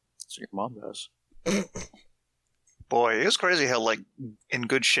 That's what your mom does. Boy, it was crazy how, in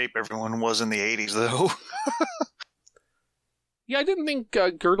good shape everyone was in the 80s, though. Yeah, I didn't think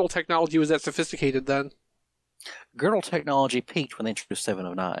girdle technology was that sophisticated then. Girdle technology peaked when they introduced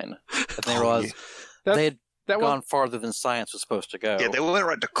 709. And they realized they had gone farther than science was supposed to go. Yeah, they went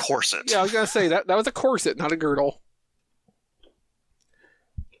right to corset. Yeah, I was going to say, that was a corset, not a girdle.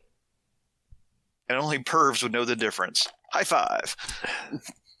 And only pervs would know the difference. High five.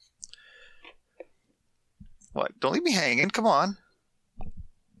 What? Don't leave me hanging. Come on.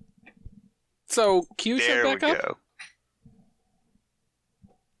 So, Q There showed we back up? go.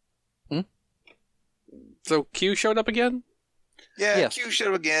 So, Q showed up again? Yeah, Yes. Q showed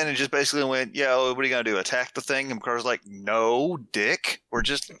up again and just basically went, yeah, what are you going to do? Attack the thing? And Picard's like, no, dick. We're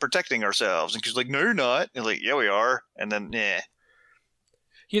just protecting ourselves. And she's like, no, you're not. And like, yeah, we are. And then,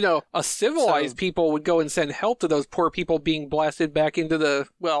 A civilized people would go and send help to those poor people being blasted back into the,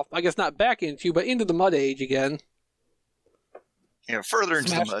 well, I guess not back into, but into the Mud Age again. further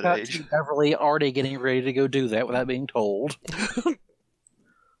into Smash the Mud cut Age. to Beverly already getting ready to go do that without being told.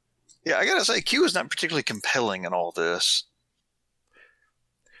 Yeah, I gotta say, Q is not particularly compelling in all this.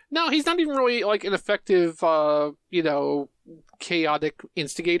 No, he's not even really, an effective, chaotic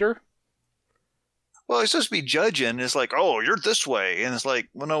instigator. Well, he's supposed to be judging. It's like, oh, you're this way. And it's like,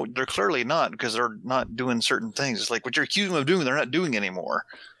 well, no, they're clearly not because they're not doing certain things. It's like, what you're accusing them of doing, they're not doing anymore.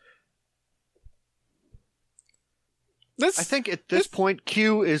 I think at this point,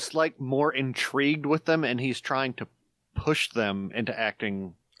 Q is more intrigued with them, and he's trying to push them into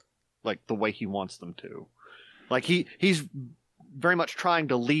acting the way he wants them to. He's very much trying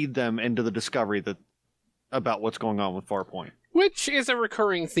to lead them into the discovery about what's going on with Farpoint. Which is a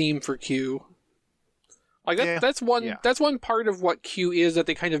recurring theme for Q. That's one part of what Q is that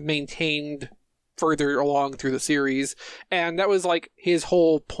they kind of maintained further along through the series, and that was his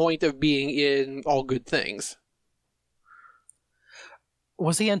whole point of being in All Good Things.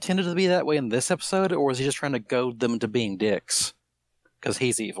 Was he intended to be that way in this episode, or was he just trying to goad them into being dicks? Because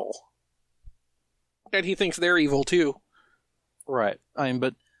he's evil. And he thinks they're evil too. Right.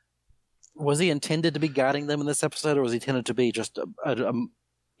 But was he intended to be guiding them in this episode, or was he intended to be just a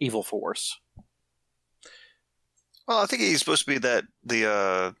evil force? Well, I think he's supposed to be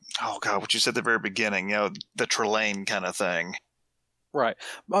what you said at the very beginning, the Trelane kind of thing. Right.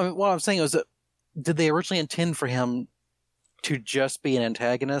 What I'm saying is that, did they originally intend for him to just be an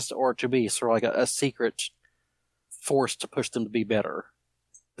antagonist, or to be sort of a secret force to push them to be better?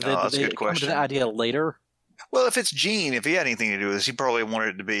 That's a good question. Come to the idea later? Well, if it's Gene, if he had anything to do with this, he probably wanted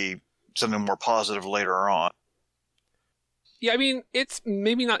it to be something more positive later on. Yeah, I mean, it's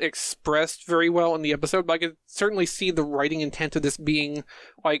maybe not expressed very well in the episode, but I could certainly see the writing intent of this being,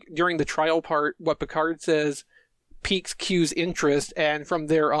 like, during the trial part, what Picard says piques Q's interest, and from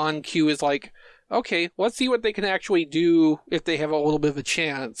there on, Q is like, okay, let's see what they can actually do if they have a little bit of a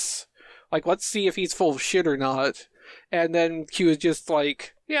chance. Like, let's see if he's full of shit or not. And then Q is just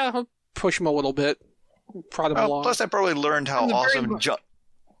like, yeah, I'll push him a little bit, prod him along. Plus, I probably learned how awesome...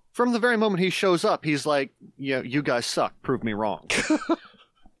 From the very moment he shows up, he's like, yeah, you guys suck. Prove me wrong.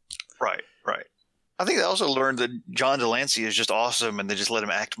 Right. I think they also learned that John Delancey is just awesome, and they just let him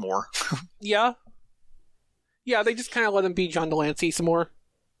act more. Yeah, they just kind of let him be John Delancey some more.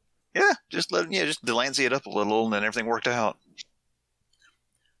 Yeah, just Delancey it up a little, and then everything worked out.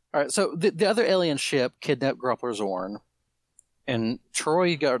 All right, so the other alien ship kidnapped Groppler Zorn, and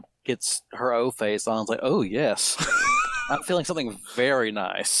Troy gets her O face on. It's like, oh, yes. I'm feeling something very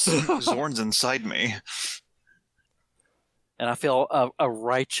nice. Zorn's inside me. And I feel a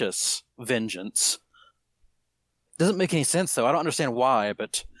righteous vengeance. Doesn't make any sense, though. I don't understand why,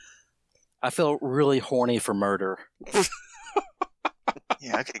 but I feel really horny for murder.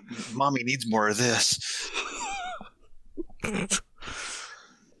 Yeah, okay. Mommy needs more of this.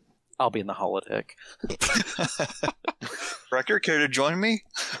 I'll be in the holodeck. Wrecker, care to join me?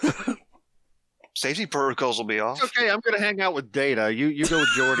 Safety protocols will be off. Okay, I'm going to hang out with Data. You go with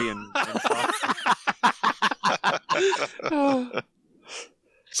Geordi and talk.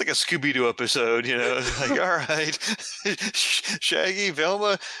 It's like a Scooby-Doo episode, you know. It's like, all right, Shaggy,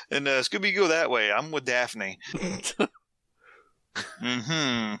 Velma, and Scooby go that way. I'm with Daphne.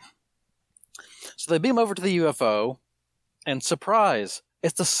 Mm-hmm. So they beam over to the UFO, and surprise,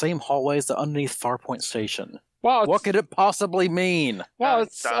 it's the same hallways that underneath Farpoint Station. Wow, what could it possibly mean? Wow,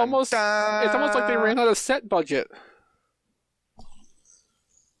 it's almost like they ran out of set budget.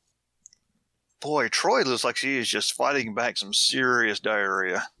 Boy, Troy looks like she is just fighting back some serious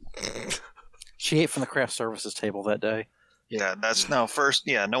diarrhea. She ate from the craft services table that day. Yeah, no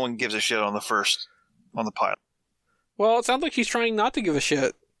one gives a shit on the pilot. Well, it sounds like she's trying not to give a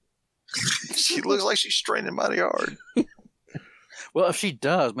shit. She looks like she's straining mighty hard. Well, if she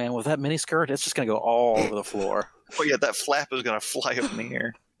does, man, with that mini skirt, it's just going to go all over the floor. Oh, yeah, that flap is going to fly up in the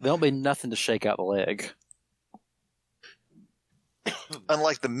air. There'll be nothing to shake out the leg.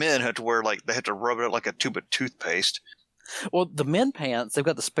 Unlike the men they have to rub it out like a tube of toothpaste. Well, the men pants, they've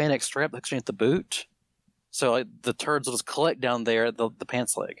got the spandex strap that's underneath the boot. So like, the turds will just collect down there at the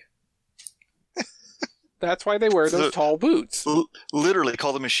pants leg. That's why they wear those tall boots. Literally,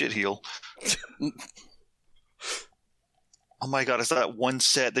 call them a shit heel. Oh my god, it's that one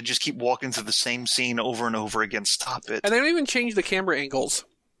set that just keep walking through the same scene over and over again. Stop it. And they don't even change the camera angles.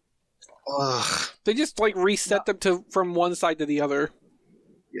 Ugh. They just reset them from one side to the other.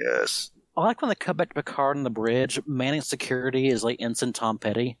 Yes. I like when they cut back to Picard on the bridge. Manning security is like Ensign Tom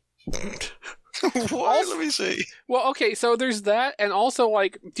Petty. What? Let me see. Well, okay, so there's that, and also,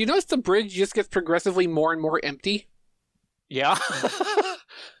 do you notice the bridge just gets progressively more and more empty? Yeah.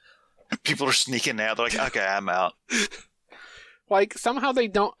 People are sneaking out. They're like, okay, I'm out. Somehow they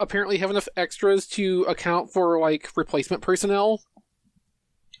don't apparently have enough extras to account for, replacement personnel.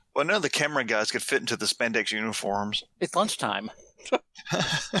 Well, none of the camera guys could fit into the spandex uniforms. It's lunchtime.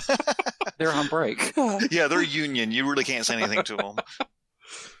 They're on break. Yeah, they're union. You really can't say anything to them.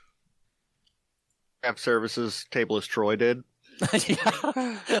 Craft services table as Troy did.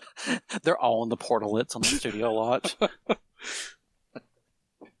 Yeah. They're all in the portalets on the studio lot.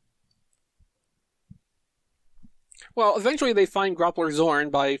 Well, eventually they find Groppler Zorn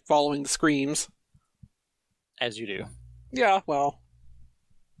by following the screams. As you do. Yeah, well.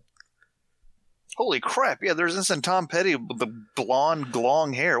 Holy crap, yeah, there's Ensign Tom Petty with the blonde,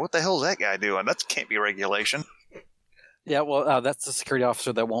 long hair. What the hell is that guy doing? That can't be regulation. Yeah, well, that's the security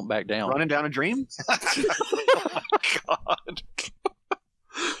officer that won't back down. Running down a dream? Oh my god.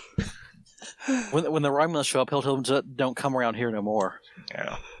 When the Romulans show up, he'll tell them to don't come around here no more.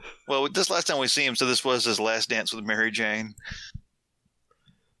 Yeah. Well, this last time we see him, so this was his last dance with Mary Jane.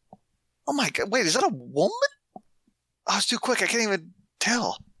 Oh my god, wait, is that a woman? Oh, it's too quick, I can't even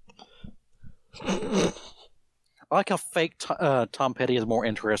tell. I like how fake Tom Petty is more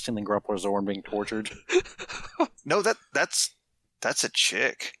interesting than Groppler Zorn being tortured. No, that's a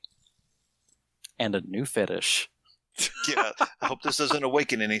chick. And a new fetish. Yeah, I hope this doesn't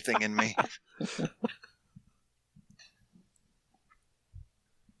awaken anything in me.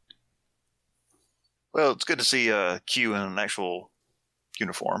 Well, it's good to see Q in an actual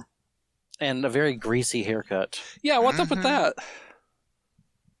uniform. And a very greasy haircut. Yeah, what's up with that?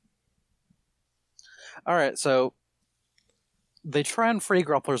 All right, so they try and free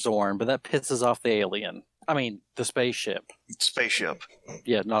Groppler Zorn, but that pisses off the alien. I mean, the spaceship. Spaceship.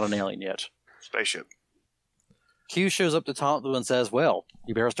 Yeah, not an alien yet. Spaceship. Q shows up to taunt them and says, well,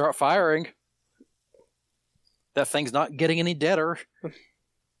 you better start firing. That thing's not getting any deader.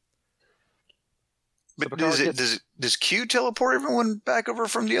 But does Q teleport everyone back over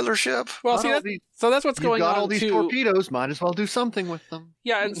from the other ship? Well, see, so that's what's going on. You've got all these torpedoes. Might as well do something with them.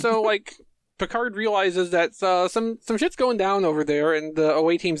 Yeah, and so like Picard realizes that some shit's going down over there, and the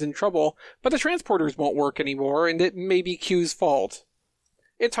away team's in trouble. But the transporters won't work anymore, and it may be Q's fault.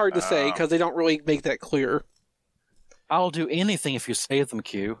 It's hard to say because they don't really make that clear. I'll do anything if you save them,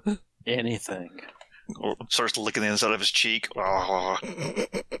 Q. Anything. Or starts licking the inside of his cheek. Oh.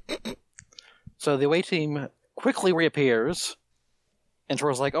 So the away team quickly reappears, and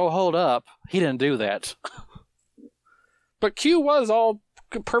Troy's like, oh, hold up. He didn't do that. But Q was all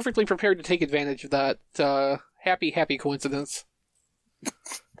perfectly prepared to take advantage of that happy coincidence.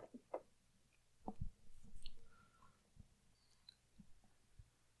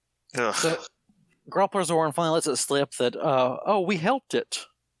 So, Groppler Zorn finally lets it slip that, we helped it.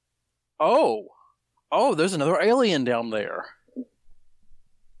 Oh, there's another alien down there.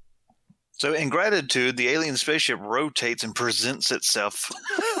 So, in gratitude, the alien spaceship rotates and presents itself.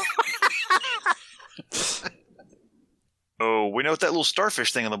 Oh, we know what that little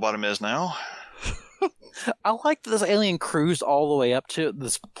starfish thing on the bottom is now. I like that this alien cruised all the way up to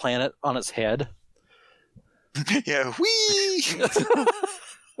this planet on its head. Yeah, whee!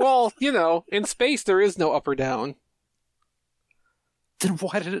 Well, in space there is no up or down. Then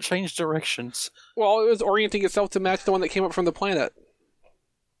why did it change directions? Well, it was orienting itself to match the one that came up from the planet.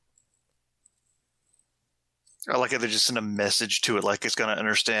 I like how they just send a message to it like it's going to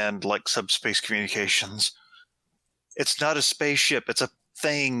understand, like, subspace communications. It's not a spaceship, it's a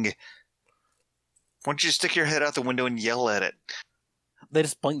thing. Why don't you stick your head out the window and yell at it? They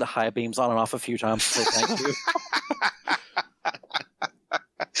just blink the high beams on and off a few times to say thank you.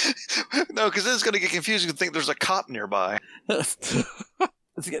 No, because then it's going to get confusing and think there's a cop nearby. It's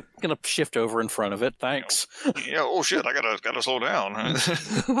going to shift over in front of it. Thanks. Yeah, oh shit, I gotta slow down.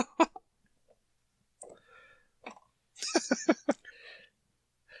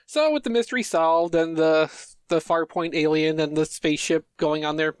 So with the mystery solved and the Farpoint alien and the spaceship going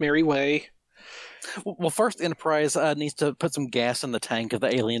on their merry way. Well, first Enterprise needs to put some gas in the tank of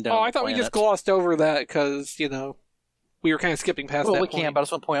the alien down. Oh, I thought we just glossed over that because we were kind of skipping past that. Well, we point. can, but I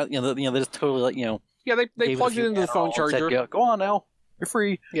just want to point out, they just totally Yeah, they plugged it into the phone charger. Said, go on now, you're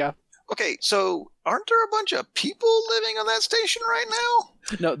free. Yeah. Okay, so aren't there a bunch of people living on that station right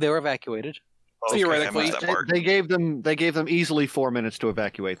now? No, they were evacuated. Theoretically, they gave them easily 4 minutes to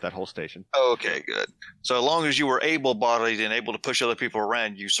evacuate that whole station. Okay, good. So as long as you were able-bodied and able to push other people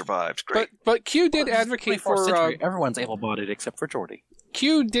around, you survived. Great. But Q did advocate for everyone's able-bodied except for Geordi.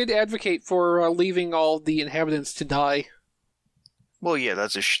 Q did advocate for leaving all the inhabitants to die. Well, yeah,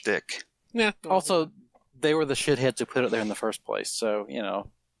 that's a shtick. Yeah. Also, they were the shitheads who put it there in the first place, so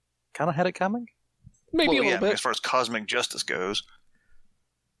kind of had it coming. Maybe a little bit. As far as cosmic justice goes.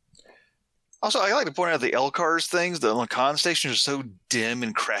 Also, I like to point out the LCARS things. The Lacan stations are so dim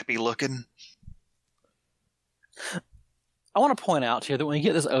and crappy looking. I want to point out here that when you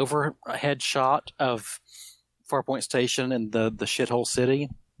get this overhead shot of Farpoint Station and the shithole city,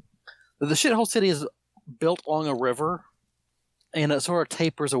 the shithole city is built along a river, and it sort of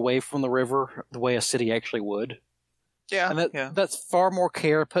tapers away from the river the way a city actually would. Yeah, and that's far more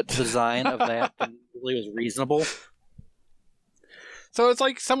care put to the design of that than really was reasonable. So it's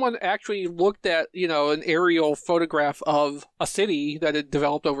like someone actually looked at, an aerial photograph of a city that had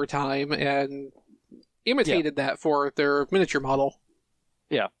developed over time and imitated that for their miniature model.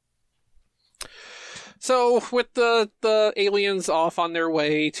 Yeah. So with the aliens off on their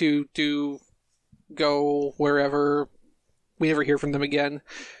way to go wherever, we never hear from them again.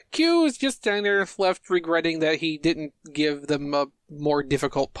 Q is just standing there left regretting that he didn't give them a more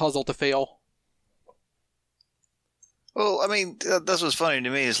difficult puzzle to fail. Well, I mean, that's what's funny to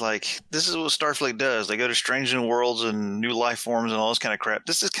me is like, this is what Starfleet does. They go to strange new worlds and new life forms and all this kind of crap.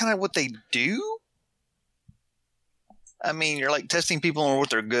 This is kind of what they do. I mean, you're like testing people on what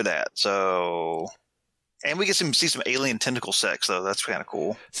they're good at. So, and we get to see some alien tentacle sex, though. That's kind of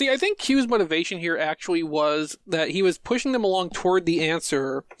cool. See, I think Q's motivation here actually was that he was pushing them along toward the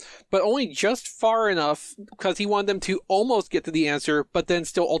answer, but only just far enough because he wanted them to almost get to the answer, but then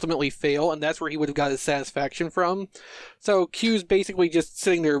still ultimately fail, and that's where he would have got his satisfaction from. So Q's basically just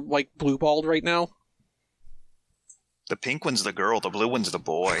sitting there like blue-balled right now. The pink one's the girl, the blue one's the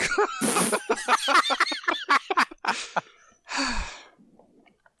boy.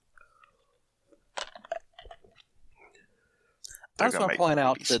 I just want to point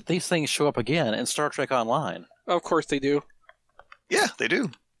out that these things show up again in Star Trek Online. Of course they do. Yeah, they do.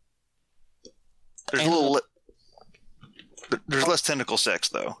 There's there's less tentacle sex,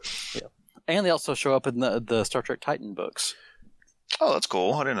 though. Yeah. And they also show up in the Star Trek Titan books. Oh, that's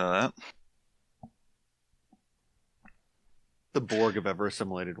cool. I didn't know that. The Borg have ever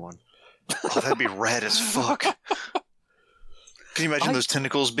assimilated one. Oh, that'd be rad as fuck. Can you imagine those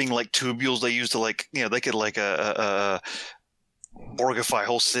tentacles being like tubules they use to they could Borgify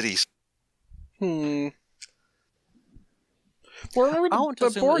whole cities. Well, remember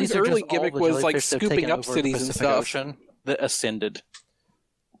the Borg's early gimmick was like scooping up cities and stuff. Ocean that ascended.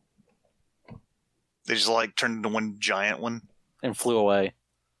 They just turned into one giant one and flew away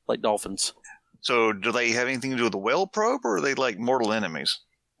like dolphins. So, do they have anything to do with the whale probe, or are they like mortal enemies?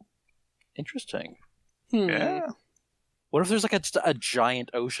 Interesting. Yeah. What if there's a giant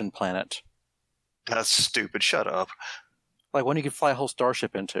ocean planet? That's stupid. Shut up. Like one you could fly a whole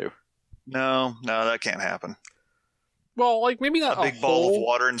starship into. No, that can't happen. Well, maybe not a big ball of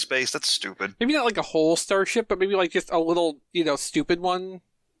water in space. That's stupid. Maybe not like a whole starship, but maybe just a little, stupid one.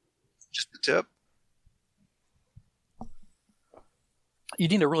 Just the tip. You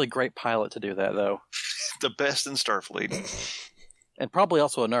need a really great pilot to do that, though. The best in Starfleet. And probably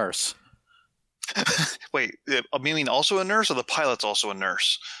also a nurse. Wait, you mean also a nurse, or the pilot's also a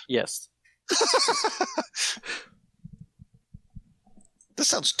nurse? Yes. This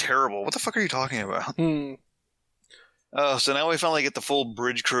sounds terrible. What the fuck are you talking about? Oh, so now we finally get the full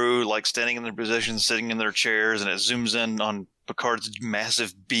bridge crew, standing in their positions, sitting in their chairs, and it zooms in on Picard's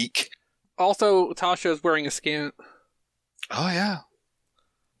massive beak. Also, Tasha is wearing a scant. Oh, yeah.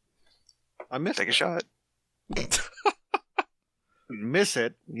 I miss Take a shot. Miss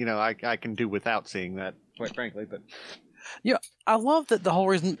it. I can do without seeing that, quite frankly. But yeah, I love that the whole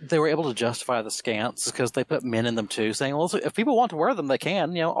reason they were able to justify the scants is because they put men in them too, saying, well, if people want to wear them, they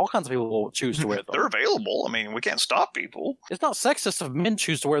can. All kinds of people will choose to wear them. They're available. I mean, we can't stop people. It's not sexist if men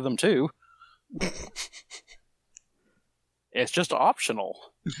choose to wear them too. It's just optional.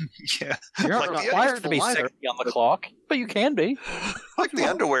 Yeah. You're not required to be sexy on the clock, but you can be. Like the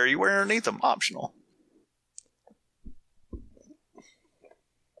underwear you wear underneath them, optional.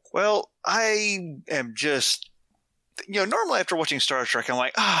 Well, I am just... normally after watching Star Trek, I'm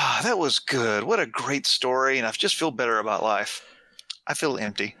like, that was good. What a great story. And I just feel better about life. I feel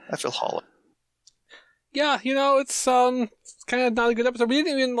empty. I feel hollow. Yeah, it's kind of not a good episode. We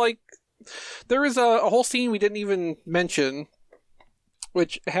didn't even, there is a whole scene we didn't even mention,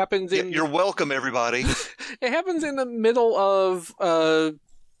 which happens in... You're welcome, everybody. It happens in the middle of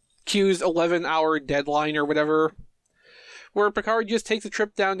Q's 11-hour deadline or whatever, where Picard just takes a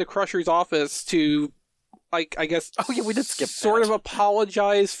trip down to Crusher's office to... I guess. Oh yeah, we did skip. Sort of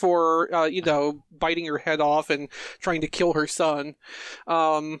apologize for biting her head off and trying to kill her son,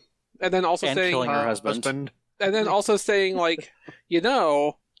 and then also saying killing her husband, and then also saying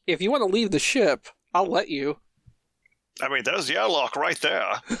if you want to leave the ship, I'll let you. I mean, there's the airlock right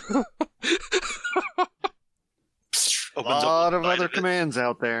there. A lot of other commands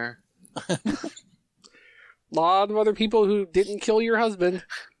out there. A lot of other people who didn't kill your husband.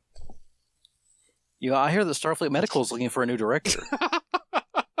 I hear that Starfleet Medical is looking for a new director.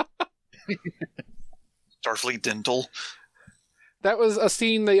 Starfleet Dental. That was a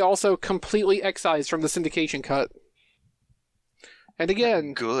scene they also completely excised from the syndication cut. And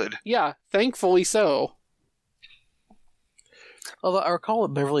again... Good. Yeah, thankfully so. Although I recall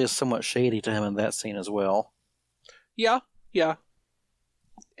that Beverly is somewhat shady to him in that scene as well. Yeah.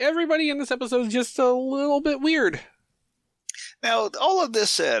 Everybody in this episode is just a little bit weird. Now, all of this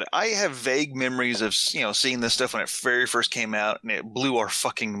said, I have vague memories of, seeing this stuff when it very first came out, and it blew our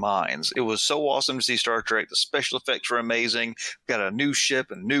fucking minds. It was so awesome to see Star Trek. The special effects were amazing. Got a new ship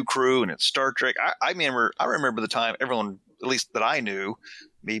and new crew, and it's Star Trek. I remember the time everyone, at least that I knew,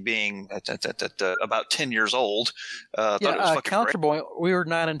 me being about 10 years old, thought it was fucking counterpoint, we were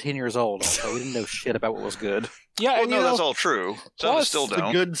 9 and 10 years old, so we didn't know shit about what was good. Yeah, well, no, that's all true. Some of us still don't.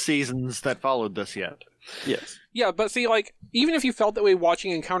 The good seasons that followed this yet. Yes. Yeah, but see, even if you felt that way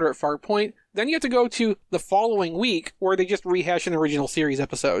watching Encounter at Farpoint, then you have to go to the following week where they just rehash an original series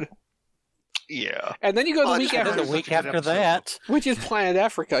episode. Yeah. And then you go the week after that. Which is Planet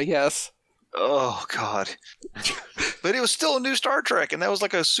Africa, yes. Oh, God. But it was still a new Star Trek, and that was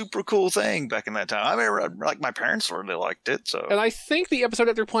a super cool thing back in that time. I remember, my parents really liked it, so... And I think the episode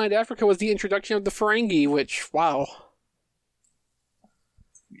after Planet Africa was the introduction of the Ferengi, which, wow...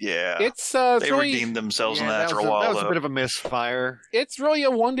 Yeah, it's they really, redeemed themselves in that after a while. That was a bit of a misfire. It's really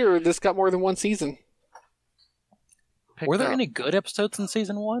a wonder this got more than one season. Were there any good episodes in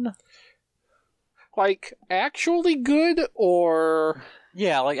season 1? Like, actually good, or...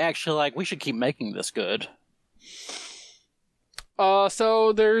 Yeah, like, actually, like, we should keep making this good.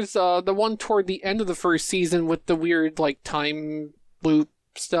 So there's the one toward the end of the first season with the weird, like, time loop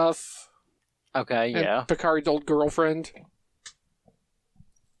stuff. Okay, And yeah. Picard's old girlfriend.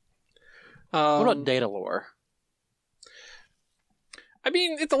 What about Data Lore? I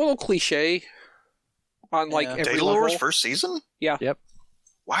mean, it's a little cliche on, like, Yeah. every Data level. Lore's first season? Yeah. Yep.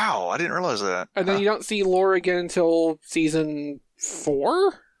 Wow, I didn't realize that. And then you don't see Lore again until season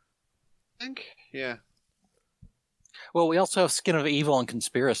 4? I think. Yeah. Well, we also have Skin of Evil and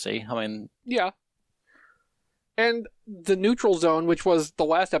Conspiracy. I mean... Yeah. And the Neutral Zone, which was the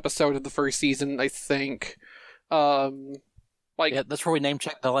last episode of the first season, I think. Yeah, that's where we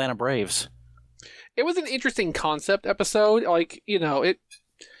name-checked the Atlanta Braves. It was an interesting concept episode. Like, you know, it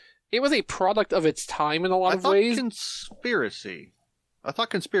was a product of its time in a lot of ways. I thought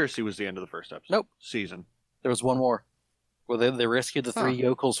Conspiracy was the end of the first episode. Nope. Season. There was one more. Where they rescued the 3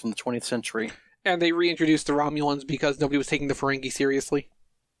 yokels from the 20th century. And they reintroduced the Romulans because nobody was taking the Ferengi seriously.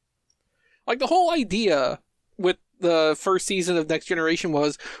 Like, the whole idea with the first season of Next Generation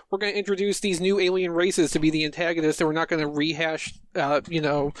was, we're going to introduce these new alien races to be the antagonists, and we're not going to rehash,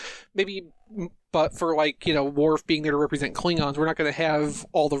 maybe, but for, like, Worf being there to represent Klingons, we're not going to have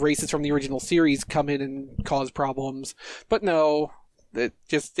all the races from the original series come in and cause problems. But no, it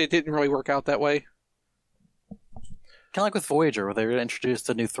didn't really work out that way. Kind of like with Voyager, where they introduced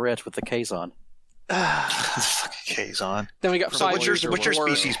a new threat with the Kazon. Fucking Kazon. Then we got So 5 what's years your of war.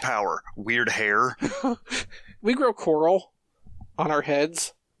 species power? Weird hair? We grow coral on our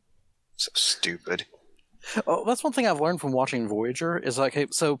heads. So stupid. Oh, that's one thing I've learned from watching Voyager, is like, hey,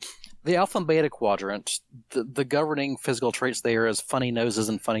 so the Alpha and Beta Quadrant, the governing physical traits there is funny noses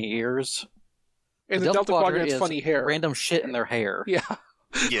and funny ears. And the Delta Quadrant is is funny hair. Random shit in their hair. Yeah.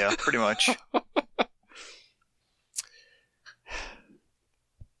 Yeah, pretty much.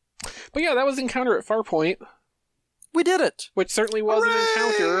 But yeah, that was Encounter at Farpoint, We did it! which certainly was an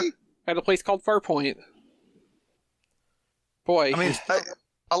encounter at a place called Farpoint. Boy. I mean,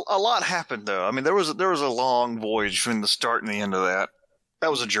 a lot happened though. I mean, there was a long voyage between the start and the end of that.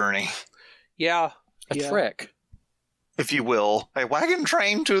 That was a journey, yeah. A trek. if you will, a wagon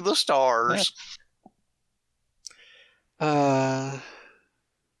train to the stars. All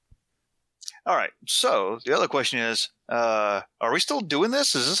right. So the other question is, are we still doing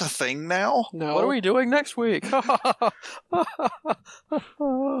this? Is this a thing now? No. What are we doing next week?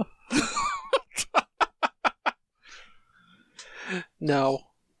 No.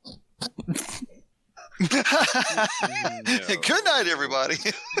 Good night, everybody.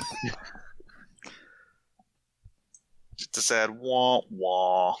 Just a sad wah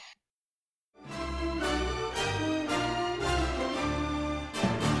wah.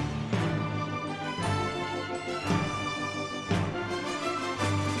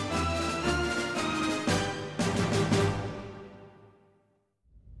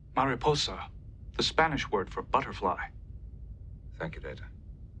 Mariposa, the Spanish word for butterfly. Thank you, Data.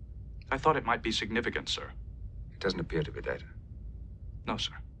 I thought it might be significant, sir. It doesn't appear to be, Data. No,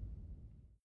 sir.